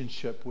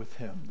relationship with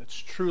him that's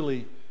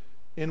truly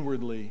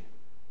inwardly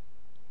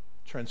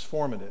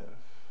transformative?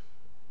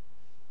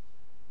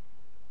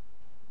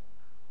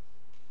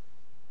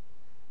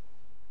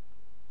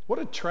 What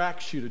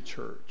attracts you to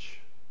church?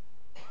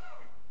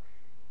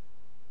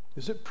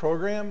 Is it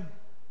program?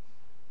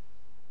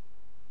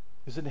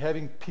 Is it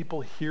having people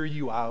hear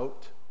you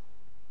out?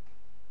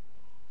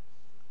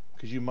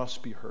 Because you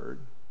must be heard.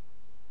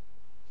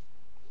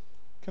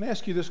 Can I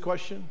ask you this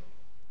question?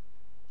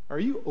 Are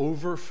you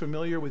over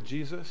familiar with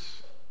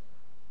Jesus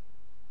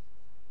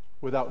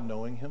without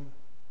knowing him?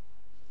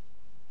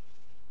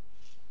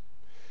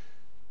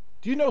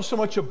 Do you know so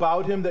much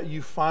about him that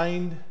you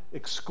find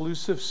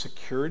exclusive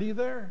security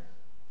there?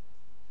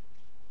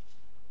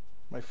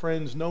 My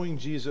friends, knowing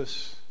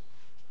Jesus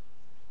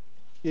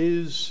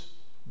is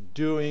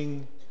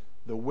doing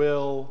the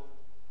will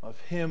of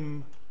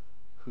him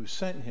who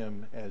sent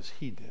him as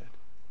he did.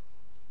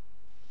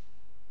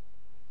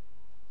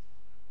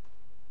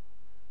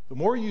 The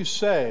more you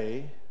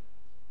say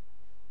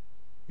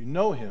you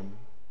know him,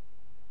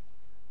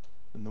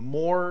 and the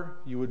more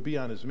you would be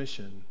on his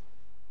mission.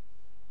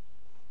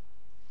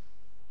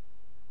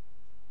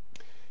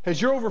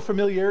 Has your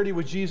overfamiliarity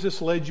with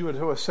Jesus led you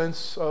into a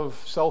sense of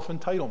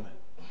self-entitlement?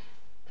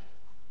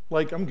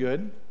 Like, I'm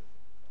good.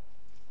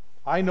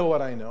 I know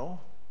what I know.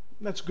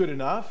 That's good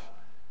enough.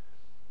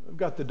 I've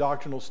got the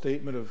doctrinal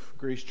statement of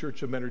Grace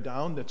Church of Mentor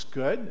down. That's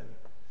good.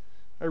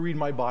 I read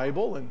my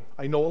Bible and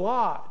I know a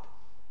lot.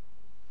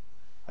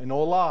 I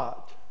know a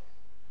lot.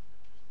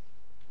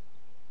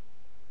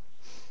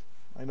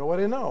 I know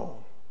what I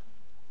know.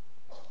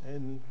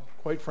 And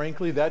quite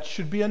frankly, that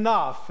should be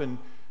enough. And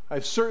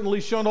I've certainly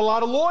shown a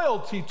lot of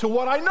loyalty to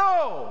what I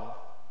know.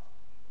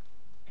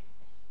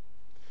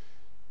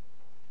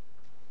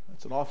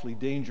 That's an awfully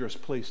dangerous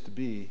place to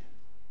be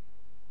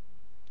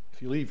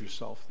if you leave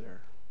yourself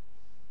there.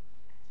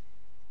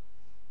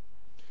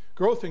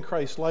 Growth in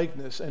Christ's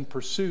likeness and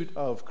pursuit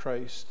of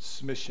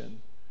Christ's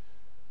mission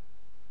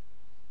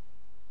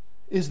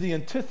is the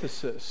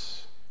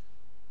antithesis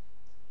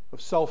of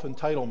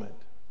self-entitlement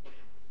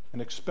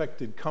and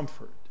expected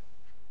comfort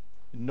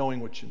in knowing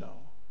what you know.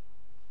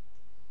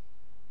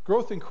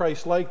 Growth in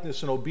Christ's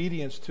likeness and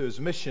obedience to his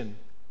mission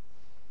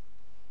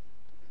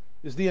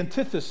is the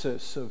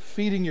antithesis of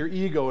feeding your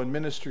ego in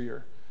ministry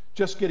or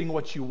just getting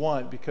what you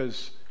want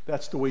because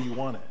that's the way you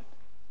want it.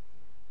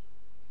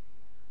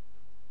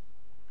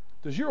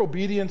 Does your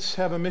obedience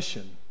have a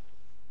mission?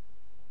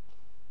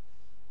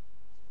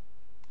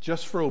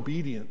 Just for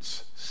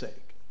obedience' sake?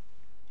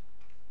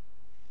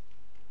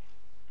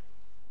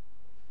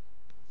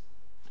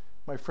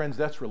 My friends,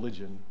 that's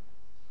religion.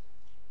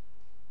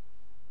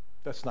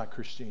 That's not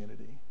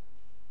Christianity.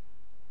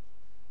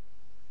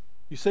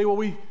 You say, well,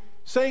 we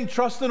saying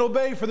trust and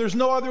obey for there's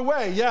no other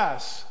way.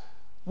 Yes.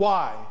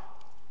 Why?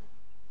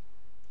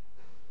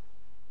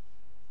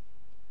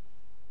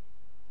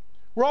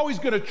 We're always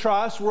going to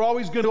trust, we're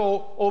always going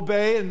to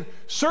obey, and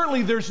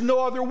certainly there's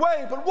no other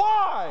way, but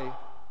why?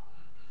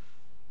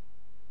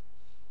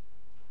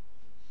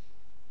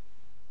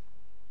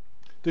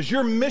 Does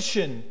your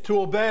mission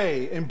to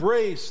obey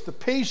embrace the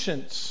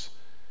patience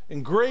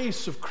and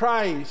grace of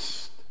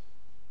Christ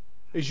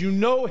as you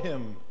know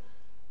him,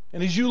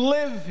 and as you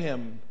live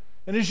him,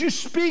 and as you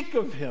speak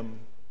of him?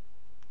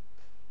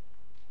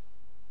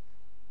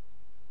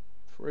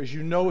 For as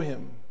you know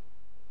him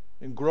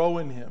and grow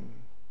in him,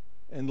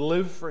 and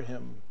live for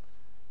him,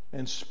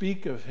 and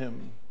speak of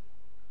him,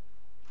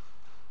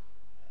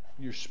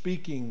 you're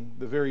speaking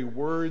the very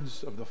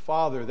words of the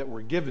Father that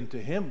were given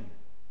to him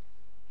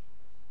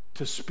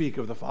to speak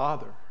of the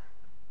Father.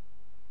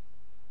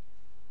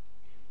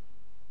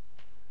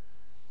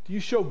 Do you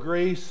show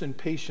grace and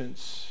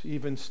patience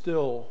even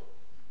still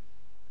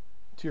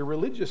to your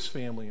religious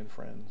family and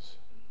friends?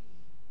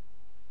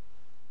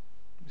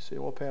 You say,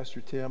 well,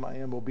 Pastor Tim, I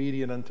am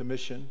obedient unto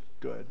mission.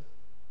 Good.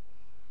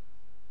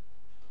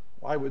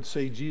 Well, I would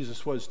say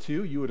Jesus was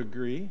too. You would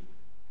agree.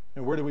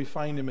 And where do we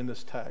find him in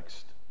this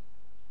text?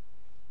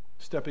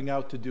 Stepping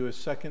out to do a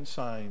second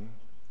sign,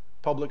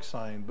 public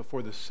sign,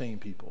 before the same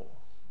people.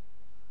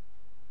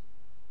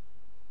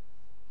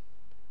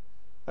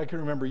 I can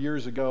remember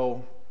years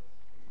ago,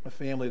 a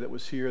family that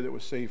was here that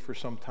was saved for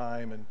some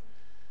time,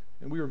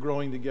 and we were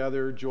growing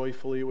together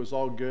joyfully. It was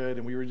all good,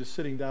 and we were just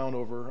sitting down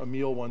over a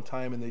meal one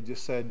time, and they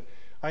just said,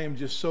 I am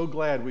just so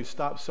glad we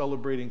stopped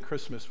celebrating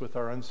Christmas with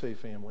our unsaved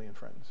family and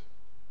friends.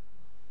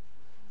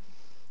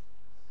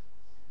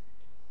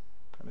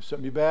 Kind of set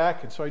me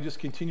back, and so I just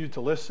continued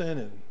to listen,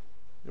 and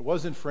it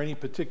wasn't for any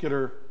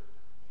particular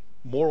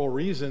moral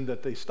reason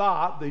that they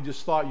stopped. They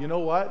just thought, you know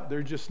what,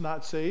 they're just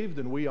not saved,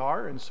 and we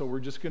are, and so we're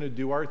just going to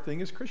do our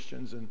thing as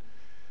Christians,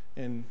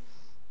 and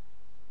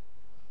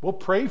we'll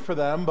pray for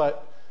them,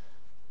 but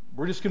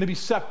we're just going to be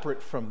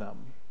separate from them.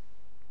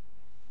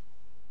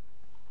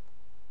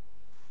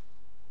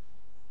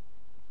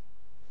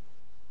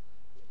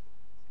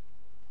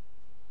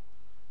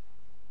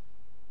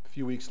 A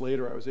few weeks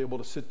later, I was able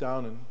to sit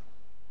down and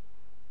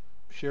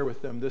share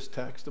with them this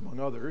text, among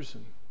others.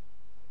 And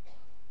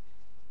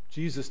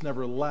Jesus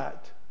never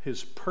let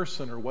his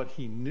person or what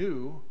he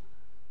knew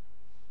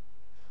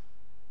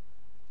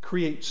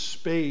create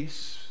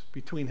space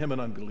between him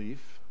and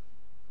unbelief.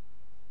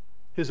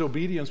 His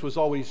obedience was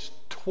always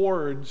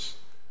towards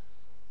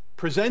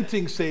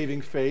presenting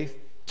saving faith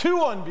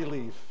to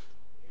unbelief.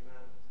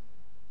 Amen.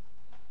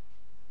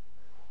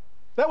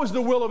 That was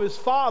the will of his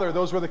Father.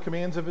 Those were the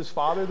commands of his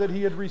Father that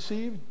he had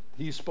received.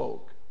 He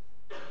spoke.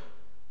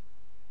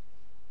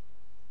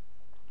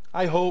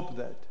 I hope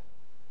that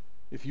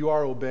if you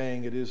are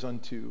obeying, it is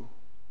unto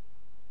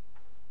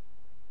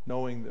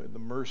knowing the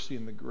mercy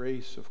and the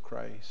grace of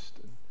Christ.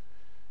 And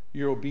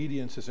your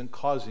obedience isn't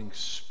causing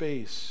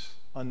space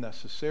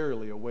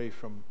unnecessarily away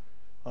from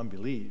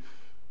unbelief.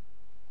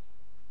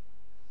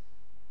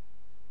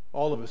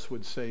 All of us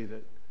would say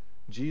that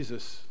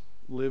Jesus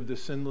lived a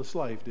sinless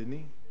life, didn't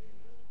he?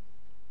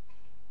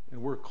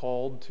 And we're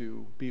called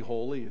to be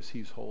holy as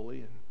he's holy.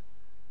 And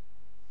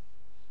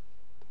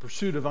the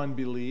pursuit of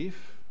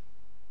unbelief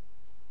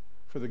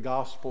for the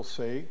gospel's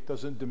sake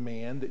doesn't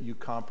demand that you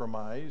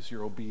compromise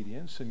your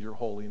obedience and your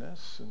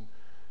holiness, and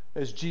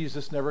as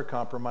Jesus never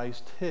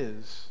compromised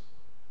his.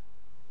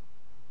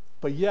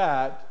 But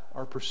yet,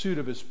 our pursuit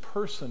of his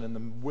person and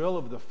the will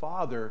of the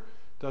Father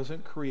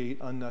doesn't create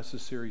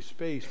unnecessary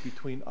space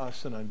between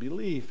us and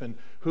unbelief. And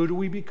who do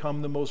we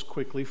become the most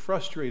quickly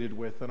frustrated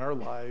with in our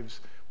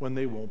lives when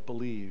they won't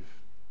believe?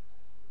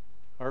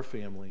 Our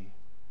family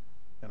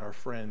and our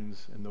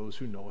friends and those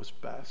who know us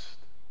best.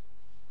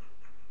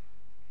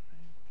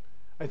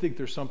 I think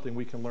there's something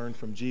we can learn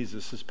from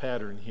Jesus'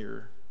 pattern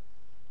here.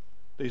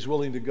 That he's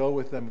willing to go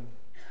with them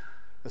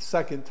a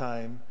second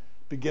time,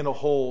 begin a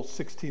whole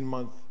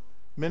 16-month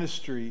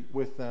ministry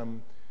with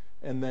them,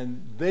 and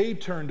then they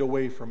turned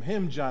away from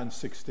him, John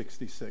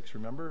 6:66,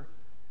 remember?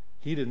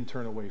 He didn't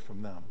turn away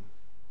from them.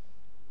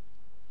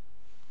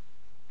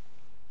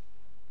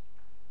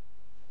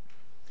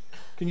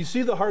 Can you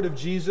see the heart of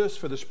Jesus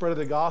for the spread of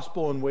the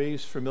gospel in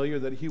ways familiar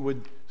that he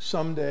would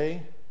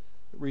someday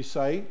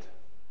recite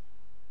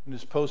in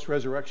his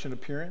post-resurrection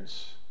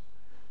appearance?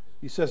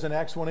 He says in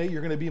Acts 1:8,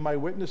 you're going to be my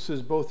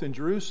witnesses both in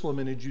Jerusalem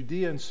and in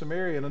Judea and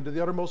Samaria and unto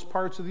the uttermost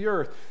parts of the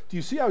earth. Do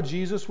you see how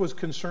Jesus was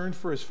concerned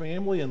for his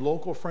family and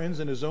local friends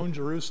in his own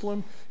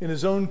Jerusalem, in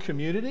his own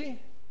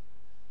community,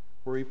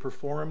 where he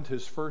performed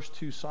his first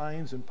two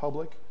signs in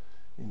public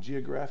in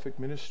geographic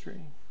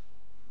ministry?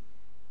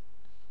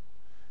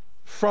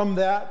 From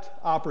that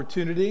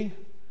opportunity,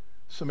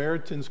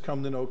 Samaritans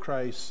come to know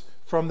Christ.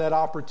 From that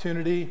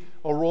opportunity,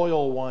 a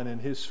royal one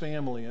and his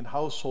family and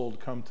household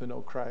come to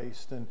know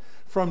Christ. And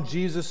from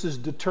Jesus'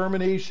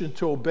 determination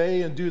to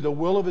obey and do the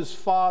will of his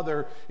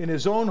Father in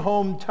his own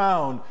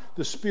hometown,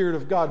 the Spirit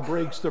of God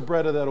breaks the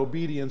bread of that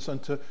obedience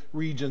unto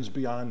regions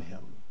beyond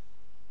him.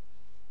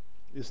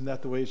 Isn't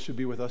that the way it should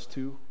be with us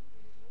too?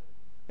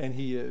 And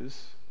he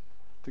is.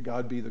 To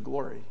God be the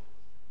glory.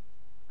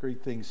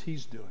 Great things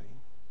he's doing.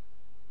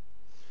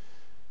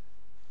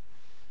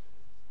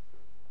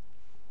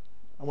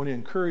 I want to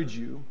encourage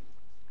you,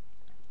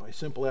 by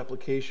simple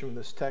application from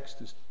this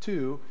text, is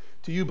to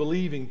you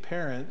believing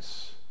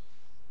parents,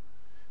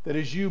 that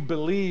as you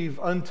believe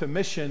unto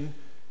mission,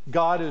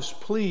 God is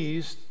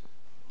pleased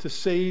to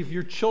save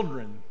your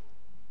children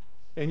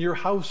and your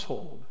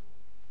household.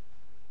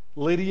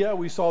 Lydia,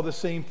 we saw the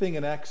same thing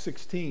in Acts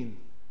 16.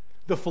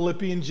 The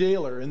Philippian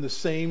jailer in the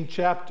same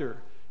chapter.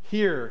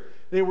 Here,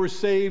 they were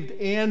saved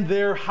and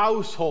their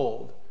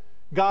household.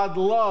 God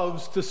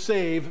loves to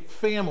save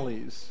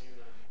families.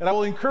 And I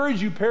will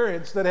encourage you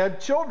parents that have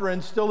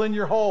children still in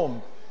your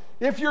home,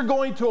 if you're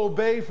going to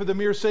obey for the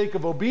mere sake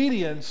of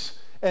obedience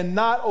and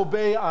not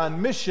obey on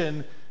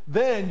mission,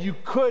 then you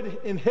could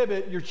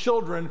inhibit your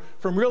children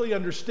from really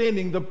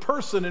understanding the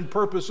person and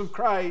purpose of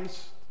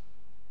Christ.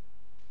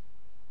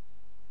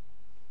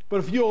 But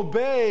if you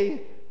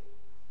obey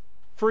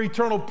for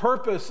eternal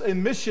purpose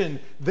and mission,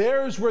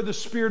 there's where the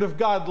Spirit of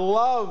God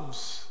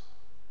loves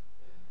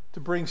to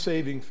bring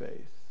saving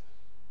faith.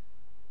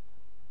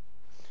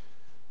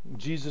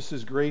 Jesus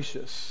is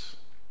gracious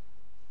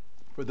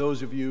for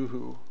those of you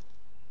who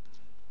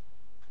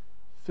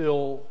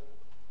feel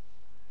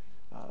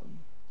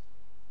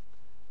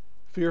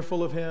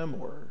fearful of him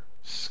or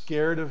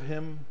scared of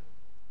him.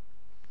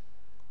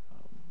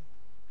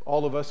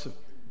 All of us have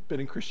been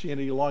in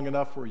Christianity long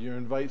enough where you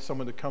invite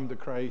someone to come to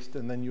Christ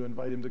and then you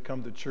invite him to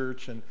come to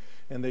church and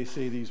they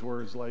say these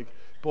words like,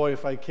 boy,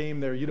 if I came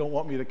there, you don't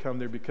want me to come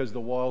there because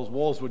the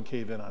walls would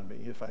cave in on me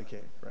if I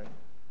came, right?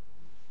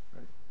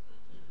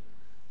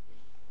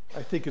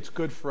 I think it's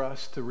good for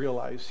us to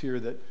realize here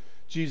that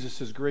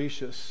Jesus is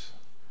gracious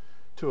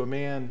to a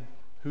man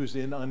who's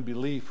in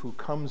unbelief, who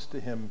comes to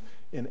him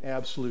in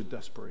absolute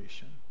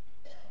desperation.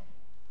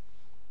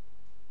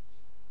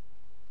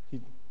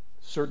 He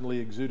certainly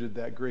exuded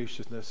that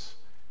graciousness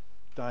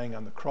dying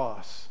on the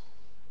cross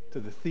to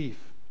the thief,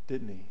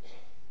 didn't he?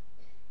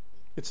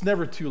 It's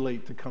never too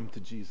late to come to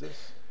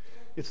Jesus.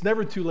 It's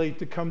never too late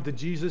to come to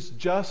Jesus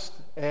just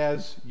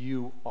as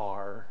you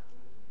are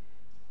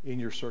in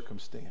your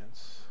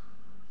circumstance.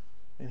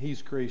 And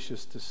he's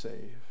gracious to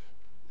save.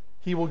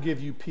 He will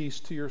give you peace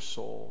to your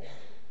soul.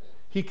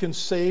 He can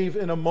save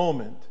in a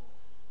moment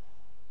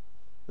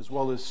as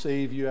well as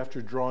save you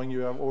after drawing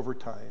you out over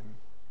time.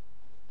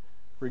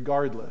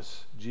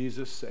 Regardless,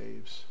 Jesus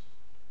saves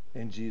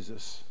and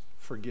Jesus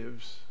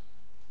forgives.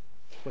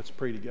 Let's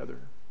pray together.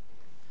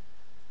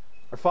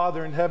 Our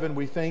Father in heaven,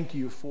 we thank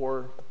you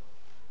for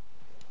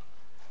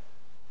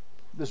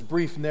this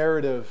brief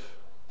narrative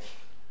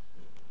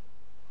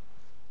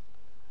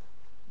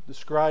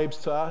describes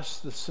to us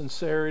the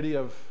sincerity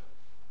of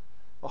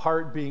a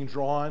heart being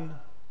drawn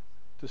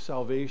to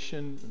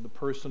salvation in the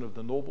person of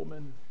the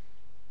nobleman.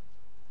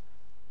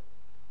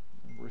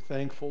 We're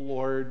thankful,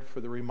 Lord,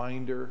 for the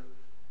reminder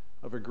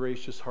of a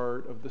gracious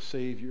heart of the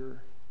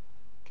Savior,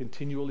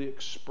 continually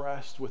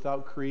expressed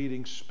without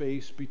creating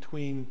space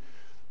between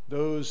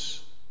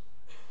those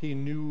he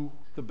knew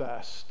the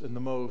best and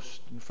the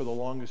most and for the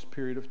longest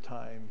period of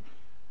time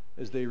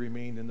as they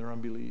remained in their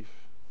unbelief.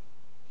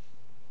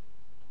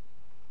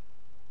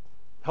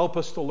 Help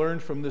us to learn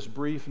from this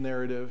brief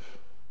narrative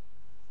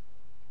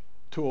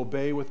to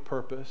obey with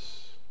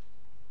purpose,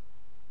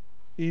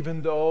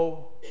 even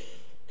though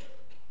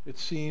it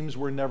seems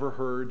we're never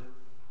heard.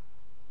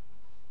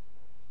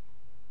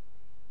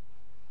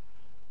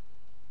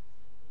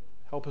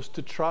 Help us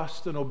to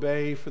trust and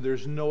obey, for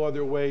there's no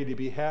other way to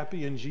be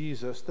happy in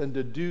Jesus than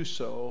to do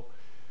so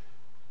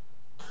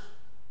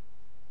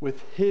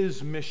with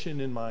his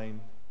mission in mind.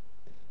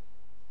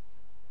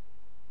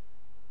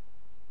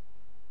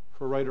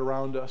 For right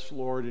around us,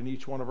 Lord, in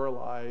each one of our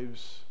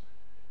lives,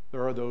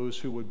 there are those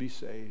who would be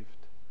saved.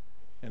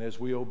 And as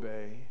we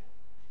obey,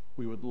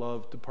 we would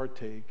love to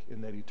partake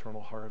in that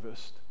eternal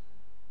harvest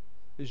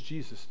as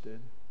Jesus did.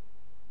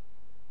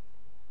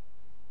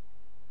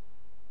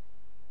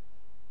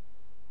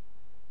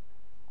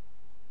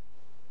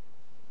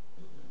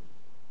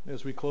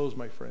 As we close,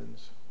 my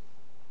friends,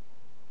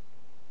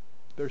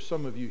 there's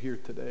some of you here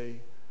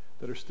today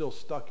that are still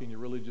stuck in your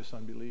religious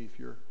unbelief.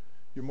 You're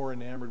more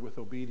enamored with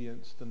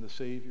obedience than the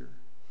Savior.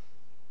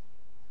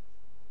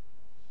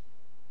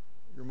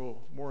 You're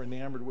more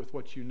enamored with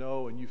what you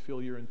know, and you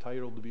feel you're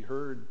entitled to be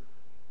heard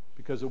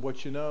because of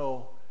what you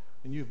know,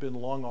 and you've been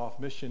long off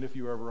mission if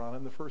you were ever on it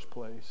in the first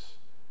place.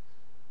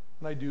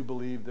 And I do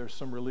believe there's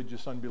some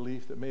religious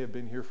unbelief that may have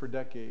been here for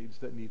decades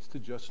that needs to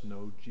just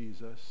know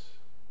Jesus.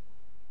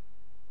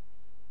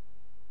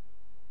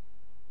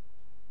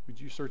 Would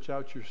you search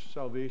out your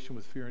salvation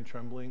with fear and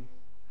trembling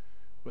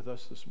with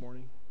us this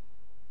morning?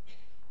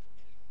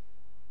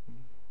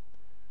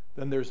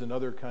 Then there's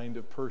another kind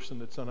of person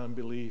that's on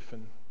unbelief,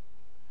 and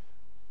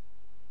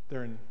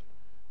they're in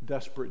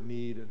desperate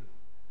need and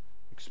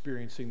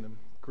experiencing the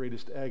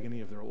greatest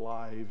agony of their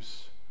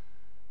lives,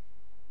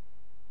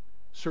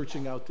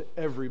 searching out to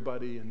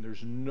everybody, and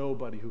there's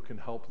nobody who can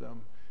help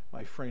them.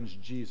 My friends,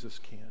 Jesus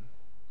can.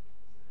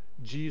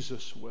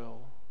 Jesus will.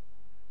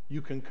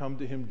 You can come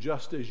to him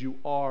just as you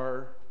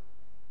are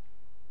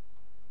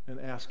and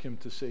ask him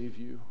to save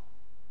you.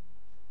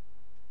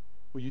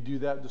 Will you do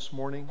that this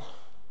morning?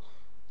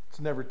 It's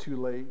never too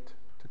late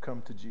to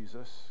come to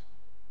Jesus.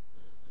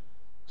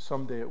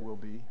 Someday it will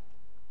be.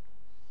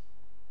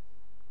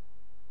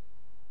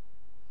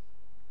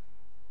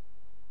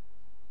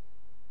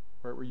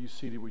 Right where you're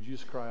seated, would you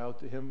just cry out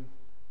to him,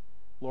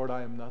 Lord,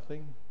 I am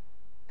nothing.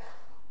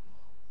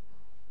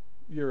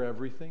 You're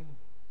everything.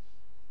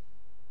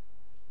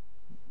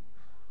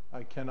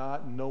 I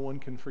cannot, and no one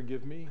can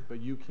forgive me, but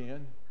you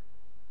can.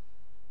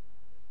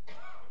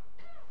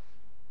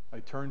 I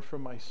turn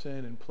from my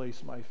sin and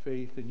place my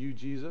faith in you,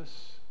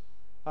 Jesus.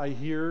 I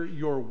hear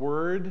your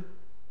word,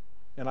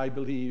 and I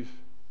believe.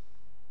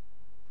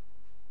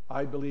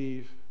 I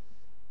believe.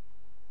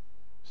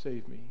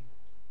 Save me.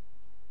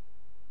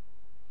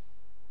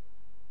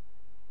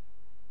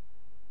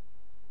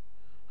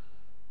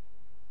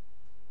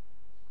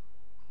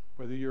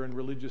 Whether you're in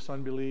religious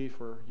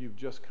unbelief or you've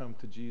just come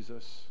to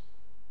Jesus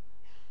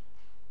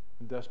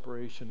in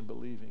desperation and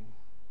believing.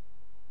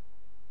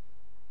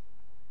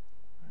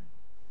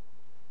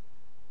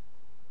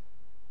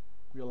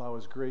 We allow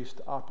his grace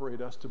to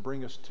operate us, to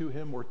bring us to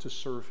him or to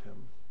serve him.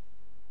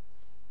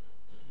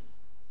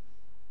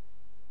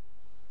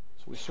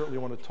 So we certainly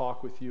want to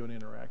talk with you and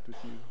interact with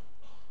you.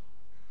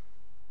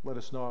 Let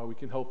us know how we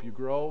can help you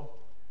grow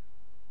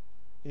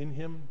in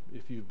him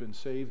if you've been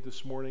saved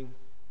this morning.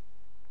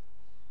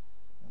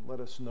 And let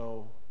us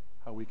know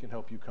how we can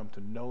help you come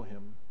to know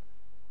him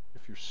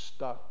if you're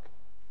stuck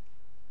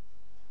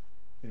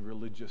in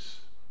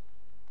religious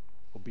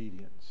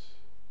obedience.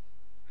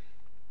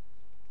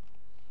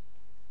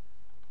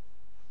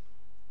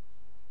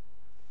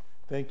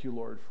 Thank you,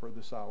 Lord, for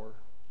this hour.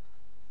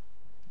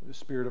 The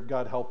Spirit of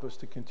God help us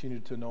to continue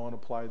to know and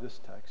apply this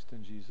text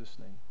in Jesus'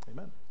 name.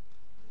 Amen.